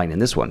is on the line in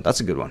this one.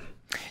 That's a good one.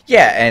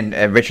 Yeah,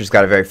 and Richard's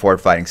got a very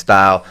forward-fighting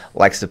style,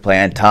 likes to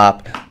play on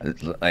top.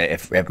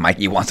 If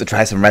Mikey wants to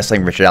try some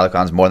wrestling, Richard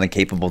Alarcon's more than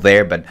capable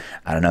there, but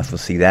I don't know if we'll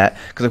see that.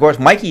 Because, of course,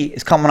 Mikey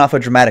is coming off a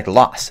dramatic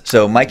loss.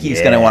 So Mikey's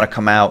going to want to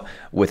come out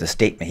with a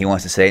statement. He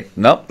wants to say,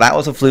 nope, that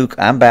was a fluke,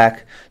 I'm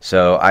back.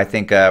 So I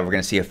think we're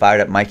going to see a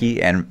fired-up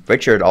Mikey, and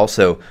Richard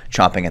also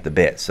chomping at the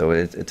bit. So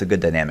it's a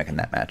good dynamic in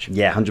that match.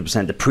 Yeah,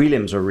 100%. The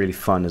prelims are really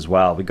fun as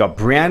well. We got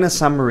Brianna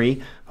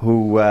Saint-Marie,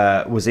 who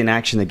was in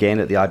action again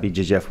at the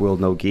IBJJF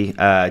World No-Gi.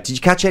 Did you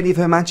catch any of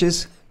her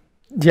matches?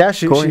 Yeah,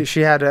 she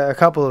had a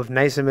couple of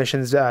nice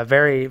submissions,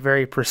 very,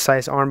 very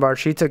precise armbar.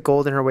 She took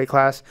gold in her weight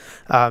class.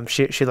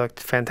 She looked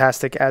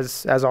fantastic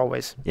as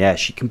always. Yeah,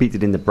 she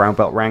competed in the brown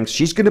belt ranks.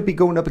 She's going to be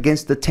going up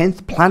against the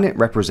 10th Planet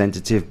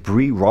representative,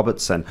 Bree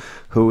Robertson,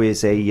 who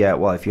is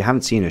if you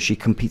haven't seen her, she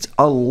competes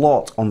a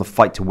lot on the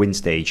fight to win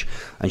stage,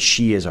 and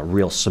she is a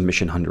real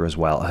submission hunter as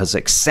well. Has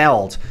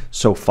excelled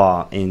so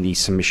far in the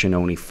submission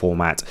only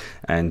format,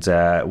 and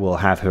will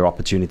have her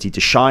opportunity to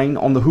shine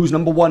on the Who's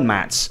Number One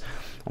mats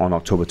on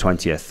October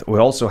 20th. We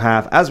also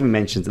have, as we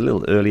mentioned a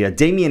little earlier,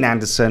 Damian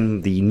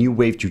Anderson, the New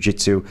Wave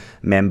Jiu-Jitsu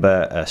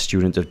member, a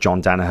student of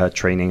John Danaher,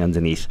 training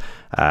underneath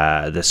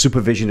the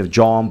supervision of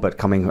John, but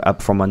coming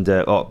up through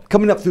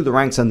the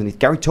ranks underneath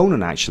Gary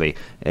Tonin, actually,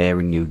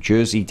 in New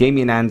Jersey.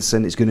 Damian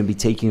Anderson is going to be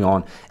taking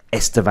on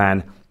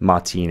Estevan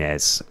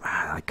Martinez.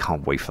 I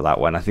can't wait for that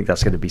one. I think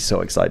that's going to be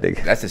so exciting.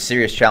 That's a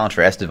serious challenge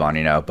for Estevan,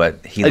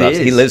 but he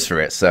lives for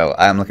it, so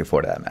I'm looking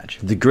forward to that match.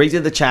 The greater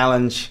the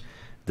challenge,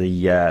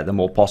 the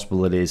more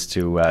possible it is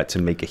to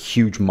make a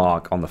huge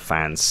mark on the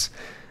fans.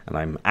 And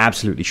I'm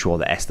absolutely sure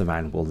that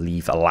Estevan will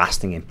leave a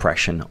lasting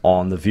impression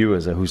on the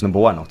viewers of Who's Number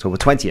One, October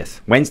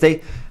 20th.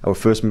 Wednesday, our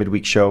first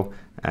midweek show,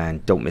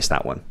 and don't miss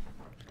that one.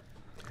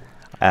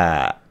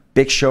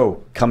 Big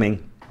show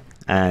coming.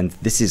 And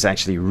this is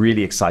actually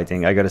really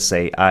exciting. I got to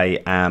say,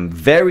 I am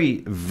very,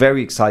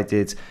 very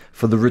excited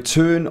for the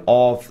return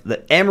of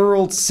the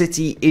Emerald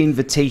City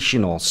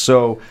Invitational.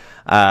 So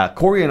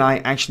Corey and I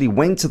actually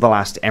went to the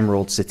last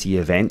Emerald City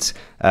event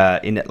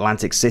in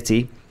Atlantic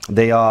City.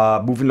 They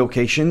are moving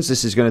locations.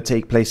 This is going to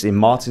take place in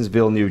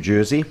Martinsville, New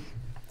Jersey.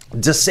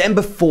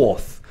 December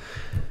 4th.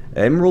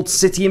 Emerald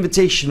City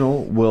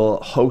Invitational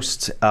will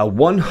host a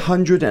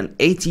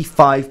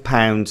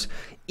 £185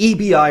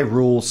 EBI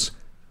rules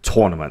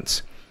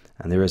tournament.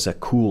 And there is a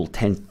cool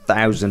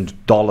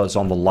 $10,000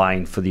 on the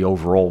line for the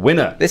overall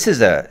winner. This is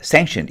a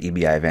sanctioned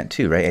EBI event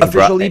too, right?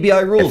 Official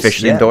EBI rules.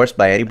 Officially endorsed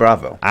by Eddie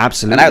Bravo.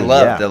 Absolutely. And I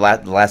love the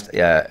last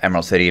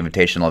Emerald City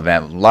Invitational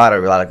event. A lot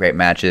of great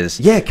matches.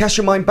 Yeah, cash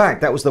your mind back.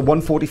 That was the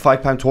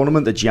 £145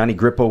 tournament that Gianni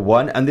Grippo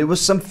won. And there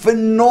was some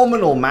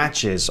phenomenal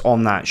matches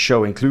on that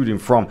show, including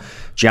from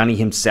Gianni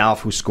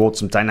himself, who scored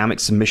some dynamic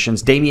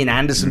submissions. Damian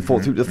Anderson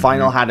fought through the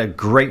final, had a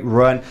great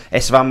run.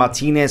 Esteban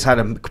Martinez had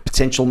a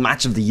potential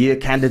match of the year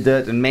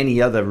candidate, and many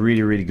other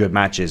really, really good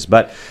matches.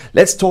 But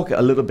let's talk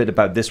a little bit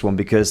about this one,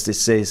 because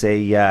this is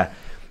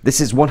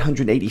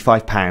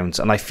 £185,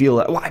 and I feel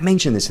that, well, I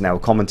mentioned this in our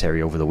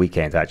commentary over the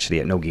weekend actually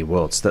at Nogi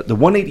Worlds, that the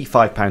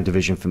 £185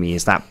 division for me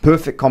is that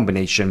perfect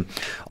combination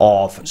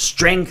of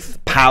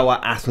strength, power,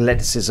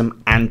 athleticism,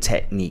 and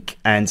technique.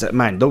 And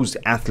man, those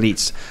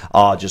athletes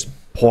are just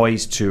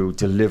poised to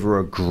deliver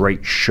a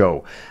great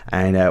show.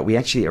 And we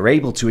actually are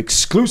able to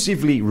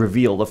exclusively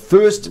reveal the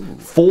first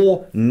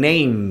 4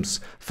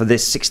 names for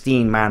this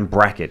 16-man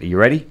bracket. Are you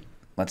ready?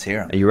 Let's hear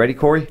 'em. Are you ready,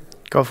 Corey?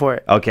 Go for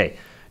it. Okay.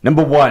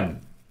 Number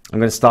 1, I'm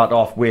going to start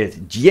off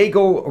with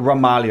Diego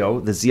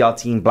Ramalho, the ZR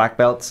Team black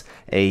belt,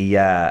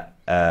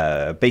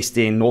 based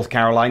in North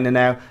Carolina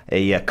now,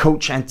 a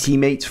coach and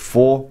teammate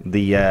for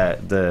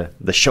the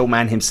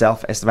showman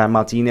himself, Esteban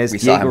Martinez. We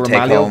saw him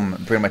take home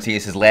Bruno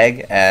Martinez's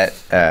leg at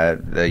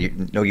the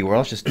Nogi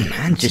Worlds just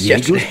Diego's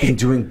yesterday. been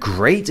doing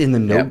great in the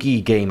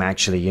Nogi game,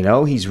 actually. You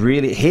know, he's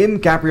really, him,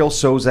 Gabriel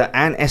Souza,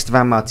 and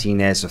Esteban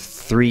Martinez are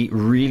 3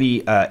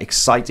 really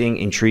exciting,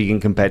 intriguing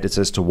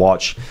competitors to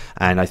watch.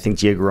 And I think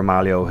Diego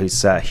Ramalho,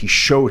 he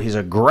showed his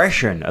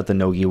aggression at the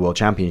Nogi World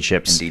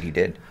Championships. Indeed, he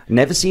did.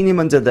 Never seen him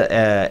under the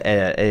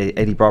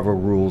Eddie Bravo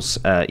rules,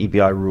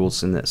 EBI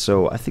rules, and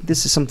so I think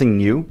this is something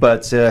new,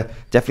 but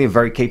definitely a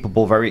very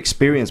capable, very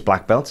experienced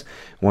black belt.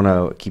 Want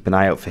to keep an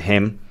eye out for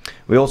him.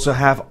 We also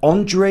have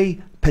Andre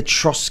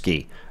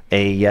Petrosky,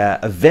 a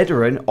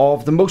veteran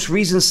of the most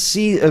recent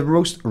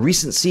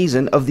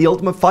season of the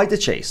Ultimate Fighter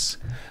Chase.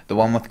 The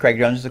one with Craig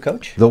Jones as the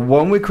coach? The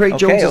one with Craig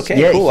Jones. Okay,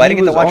 yeah, cool. I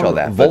didn't get to watch all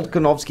that.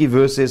 Volkanovski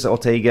versus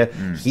Ortega.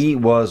 He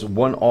was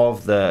one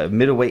of the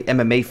middleweight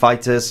MMA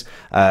fighters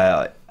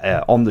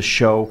on the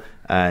show.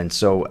 And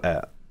so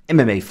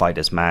MMA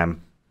fighters,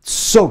 man,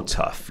 so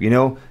tough, you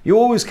know. You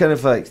always kind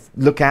of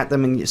look at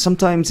them, and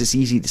sometimes it's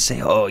easy to say,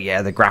 oh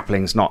yeah, the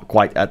grappling's not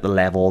quite at the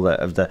level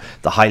of the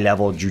high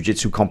level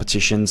jiu-jitsu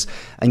competitions,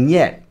 and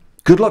yet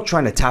good luck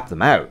trying to tap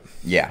them out.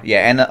 Yeah,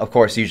 and of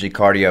course usually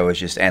cardio is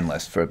just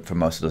endless for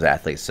most of those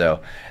athletes, so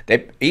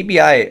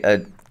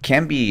EBI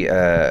can be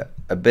a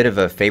bit of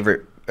a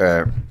favored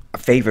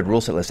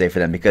rule set, let's say, for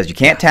them, because you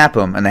can't tap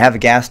them and they have a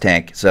gas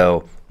tank.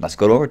 So let's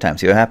go to overtime,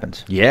 see what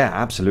happens. Yeah,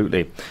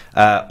 absolutely.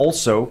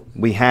 Also,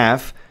 we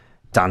have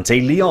Dante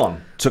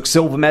Leon. Took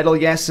silver medal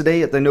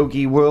yesterday at the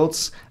Nogi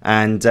Worlds,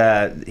 and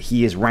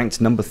he is ranked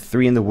number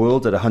 3 in the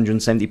world at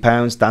 170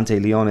 pounds. Dante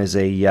Leon is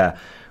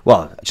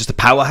just a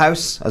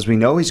powerhouse, as we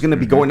know. He's going to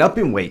be going up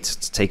in weight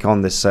to take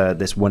on this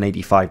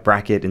 185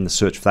 bracket in the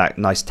search for that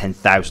nice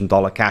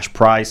 $10,000 cash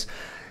prize.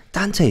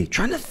 Dante,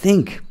 trying to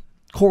think.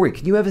 Corey,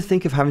 can you ever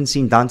think of having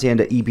seen Dante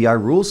under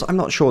EBI rules? I'm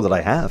not sure that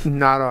I have.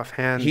 Not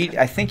offhand.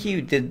 I think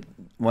he did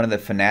one of the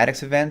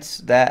Fanatics events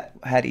that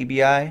had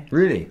EBI.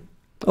 Really?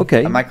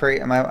 Okay. Am I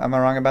correct? Am I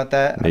wrong about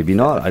that? Maybe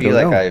not. I feel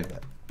don't know. I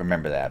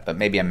remember that, but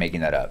maybe I'm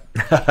making that up.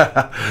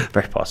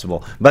 Very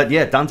possible. But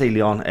yeah, Dante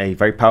Leon, a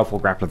very powerful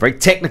grappler, very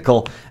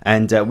technical,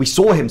 and we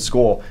saw him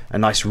score a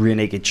nice rear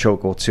naked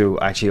choke or 2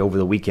 actually over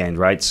the weekend,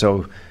 right?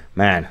 So,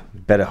 man,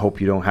 better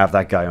hope you don't have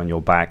that guy on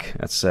your back.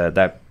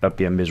 That'd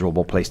be a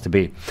miserable place to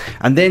be.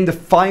 And then the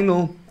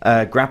final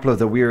grappler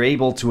that we were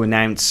able to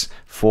announce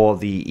for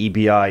the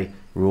EBI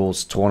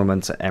rules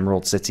tournament at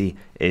Emerald City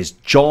is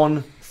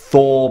John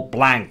Thor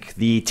Blank,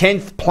 the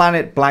 10th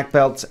Planet black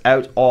belt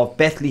out of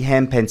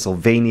Bethlehem,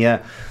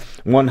 Pennsylvania.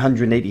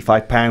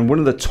 185 pound, one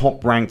of the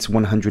top ranked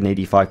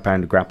 185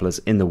 pound grapplers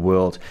in the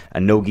world, a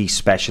nogi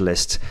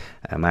specialist.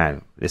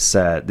 Man, this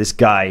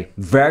guy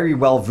very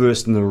well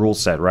versed in the rule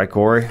set, right,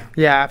 Corey?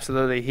 Yeah,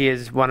 absolutely. He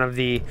is one of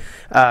the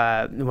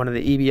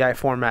EBI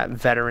format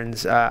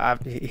veterans.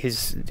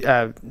 He's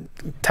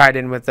tied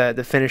in with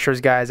the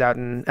finishers guys out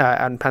in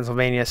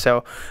Pennsylvania.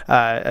 So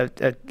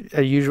a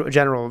usual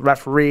general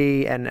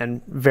referee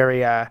and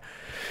very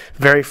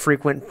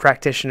frequent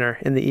practitioner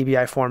in the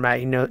EBI format.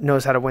 He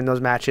knows how to win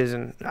those matches,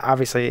 and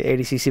obviously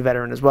ADCC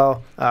veteran as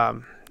well.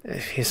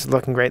 He's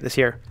looking great this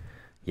year.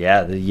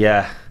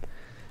 Yeah,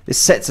 this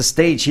sets a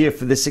stage here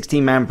for the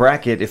 16-man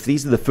bracket. If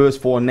these are the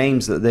first 4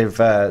 names that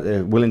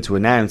they're willing to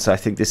announce, I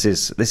think this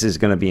is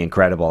going to be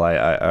incredible.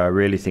 I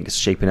really think it's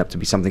shaping up to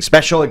be something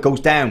special. It goes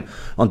down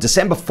on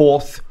December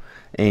 4th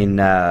in,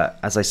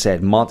 as I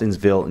said,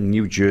 Martinsville,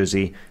 New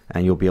Jersey,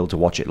 and you'll be able to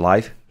watch it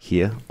live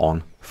here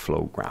on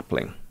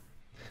FloGrappling.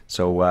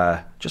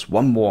 So just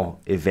one more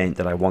event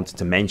that I wanted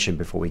to mention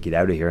before we get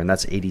out of here, and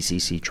that's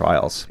ADCC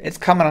Trials. It's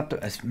coming up,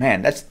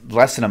 man, that's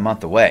less than a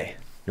month away.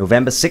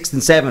 November 6th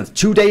and 7th,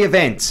 2-day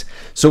event.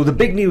 So the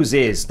big news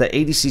is that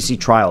ADCC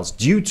Trials,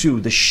 due to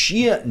the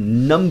sheer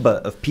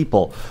number of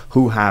people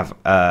who have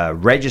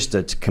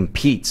registered to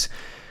compete,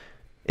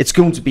 it's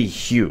going to be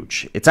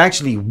huge. It's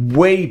actually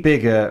way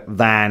bigger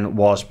than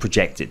was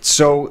projected.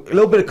 So a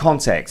little bit of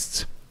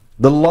context.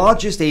 The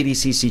largest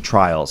ADCC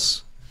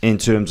Trials in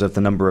terms of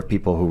the number of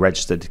people who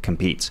registered to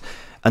compete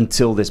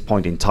until this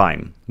point in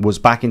time was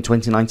back in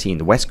 2019.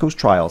 The West Coast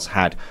Trials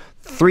had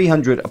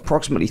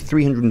approximately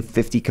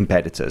 350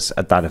 competitors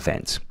at that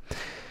event.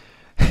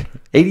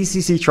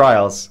 ADCC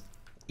Trials,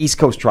 East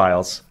Coast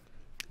Trials,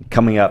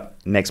 coming up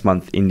next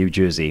month in New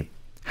Jersey,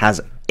 has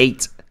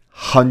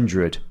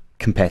 800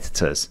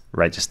 competitors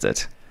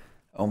registered.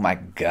 Oh my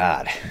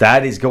God.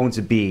 That is going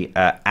to be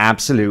an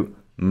absolute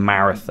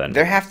marathon.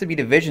 There have to be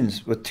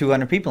divisions with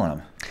 200 people in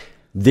them.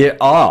 There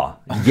are.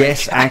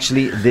 Yes,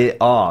 actually, there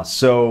are.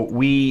 So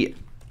we're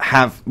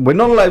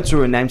not allowed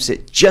to announce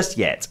it just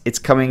yet. It's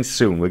coming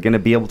soon. We're going to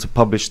be able to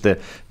publish the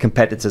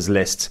competitors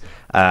list,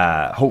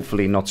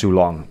 hopefully not too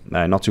long,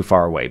 not too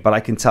far away. But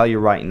I can tell you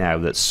right now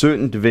that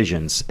certain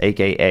divisions,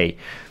 aka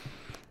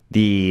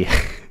the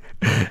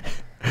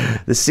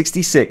the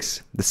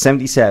 66, the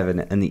 77,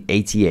 and the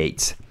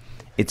 88,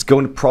 it's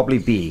going to probably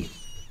be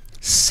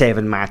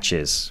 7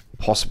 matches,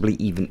 possibly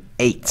even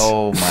 8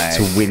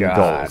 to win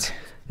gold.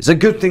 It's a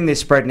good thing they're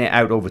spreading it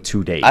out over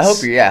 2 days. I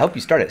hope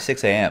you start at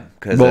 6 a.m.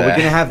 Well, we're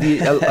going to have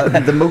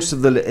the most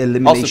of the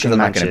elimination also matches. I'm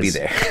not going to be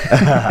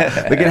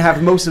there. We're going to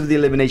have most of the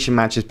elimination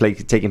matches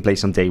taking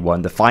place on day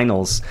 1. The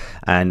finals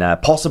and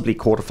possibly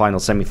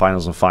quarterfinals,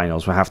 semifinals, and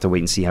finals. We'll have to wait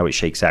and see how it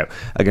shakes out.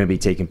 Are going to be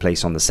taking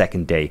place on the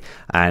 2nd day,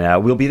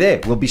 and we'll be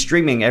there. We'll be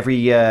streaming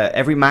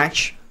every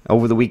match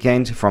over the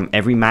weekend from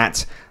every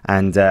mat,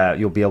 and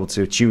you'll be able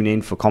to tune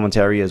in for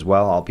commentary as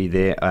well. I'll be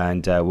there,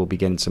 and we'll be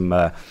getting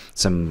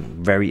some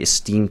very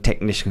esteemed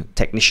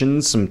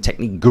technicians, some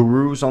technique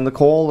gurus on the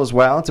call as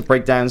well to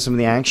break down some of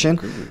the action.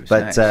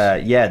 But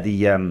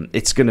nice.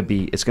 It's gonna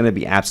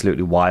be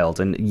absolutely wild.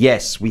 And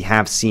yes, we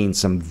have seen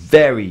some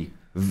very,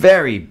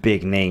 very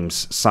big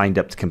names signed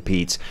up to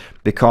compete,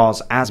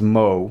 because as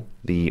Mo,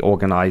 the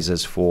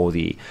organizers for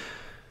the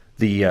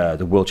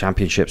World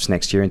Championships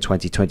next year in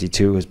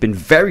 2022, has been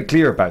very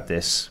clear about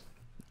this.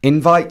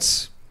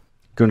 Invites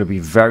going to be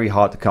very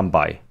hard to come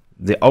by.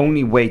 The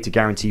only way to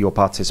guarantee your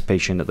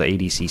participation at the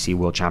ADCC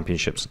World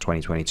Championships in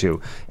 2022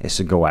 is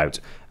to go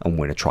out and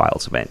win a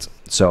trials event.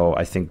 So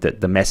I think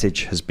that the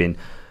message has been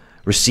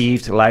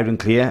received loud and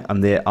clear,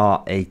 and there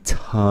are a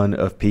ton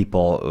of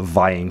people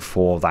vying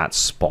for that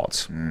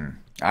spot.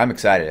 I'm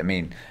excited. I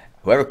mean,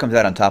 whoever comes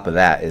out on top of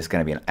that is going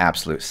to be an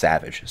absolute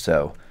savage.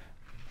 So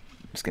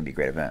it's going to be a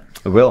great event.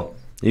 It will.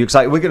 Are you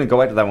excited? We're going to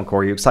go out to that one,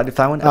 Corey. Are you excited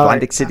for that one?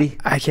 Atlantic City?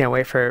 I can't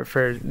wait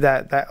for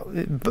that.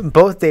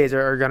 Both days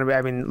are going to be,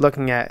 I mean,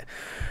 looking at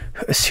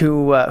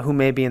who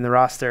may be in the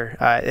roster,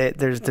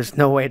 there's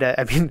no way to,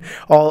 I mean,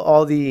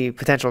 all the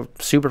potential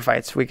super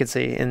fights we could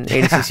see in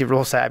ADCC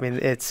rule set. I mean,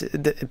 it's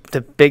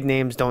the big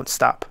names don't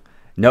stop.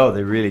 No,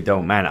 they really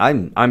don't,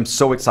 man. I'm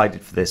so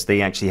excited for this.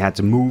 They actually had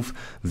to move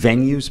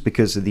venues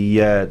because of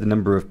the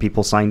number of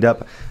people signed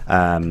up.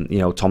 Tom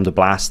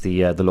DeBlas,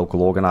 the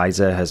local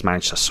organizer, has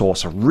managed to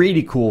source a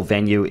really cool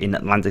venue in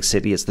Atlantic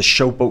City. It's the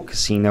Showboat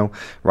Casino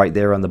right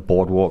there on the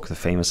boardwalk, the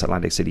famous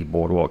Atlantic City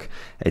boardwalk.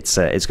 It's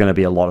going to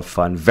be a lot of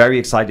fun. Very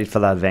excited for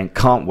that event.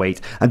 Can't wait.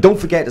 And don't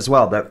forget as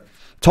well that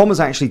Tom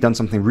has actually done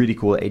something really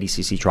cool at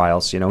ADCC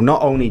Trials. You know,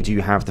 not only do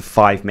you have the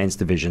 5 men's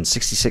divisions,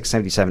 66,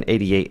 77,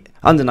 88,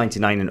 under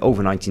 99, and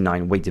over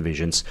 99 weight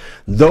divisions.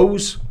 The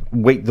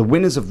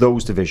winners of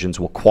those divisions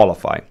will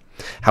qualify.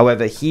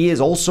 However, he is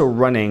also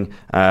running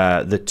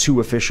the 2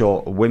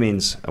 official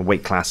women's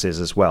weight classes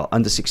as well,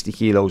 under 60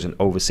 kilos and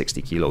over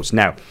 60 kilos.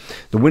 Now,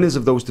 the winners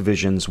of those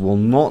divisions will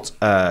not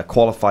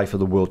qualify for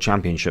the World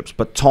Championships,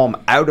 but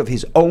Tom, out of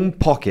his own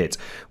pocket,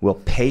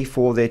 will pay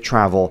for their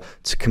travel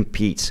to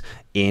compete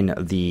in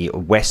the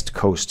West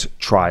Coast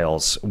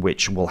Trials,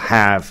 which will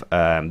have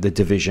the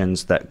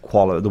divisions that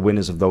the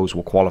winners of those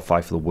will qualify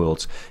for the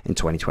Worlds in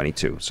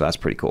 2022. So that's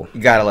pretty cool.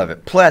 You gotta love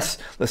it. Plus,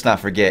 let's not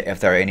forget, if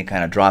there are any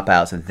kind of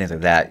dropouts and things like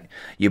that,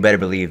 you better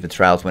believe the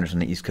Trials winners from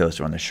the East Coast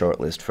are on the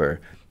short list for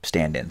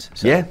stand-ins.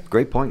 So. Yeah,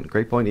 great point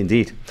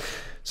indeed.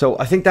 So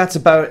I think that's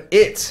about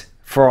it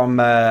from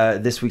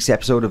this week's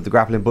episode of the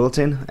Grappling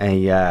Bulletin,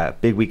 a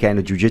big weekend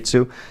of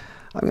jiu-jitsu.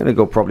 I'm going to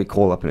go probably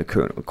call up in a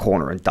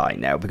corner and die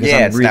now because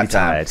I'm really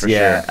tired.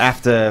 Sure.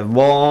 After a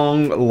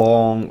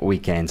long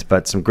weekend.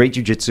 But some great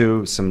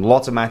jiu-jitsu,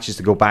 lots of matches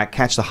to go back,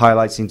 catch the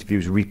highlights,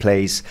 interviews,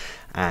 replays,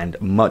 and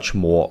much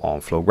more on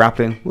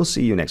FloGrappling. We'll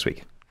see you next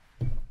week.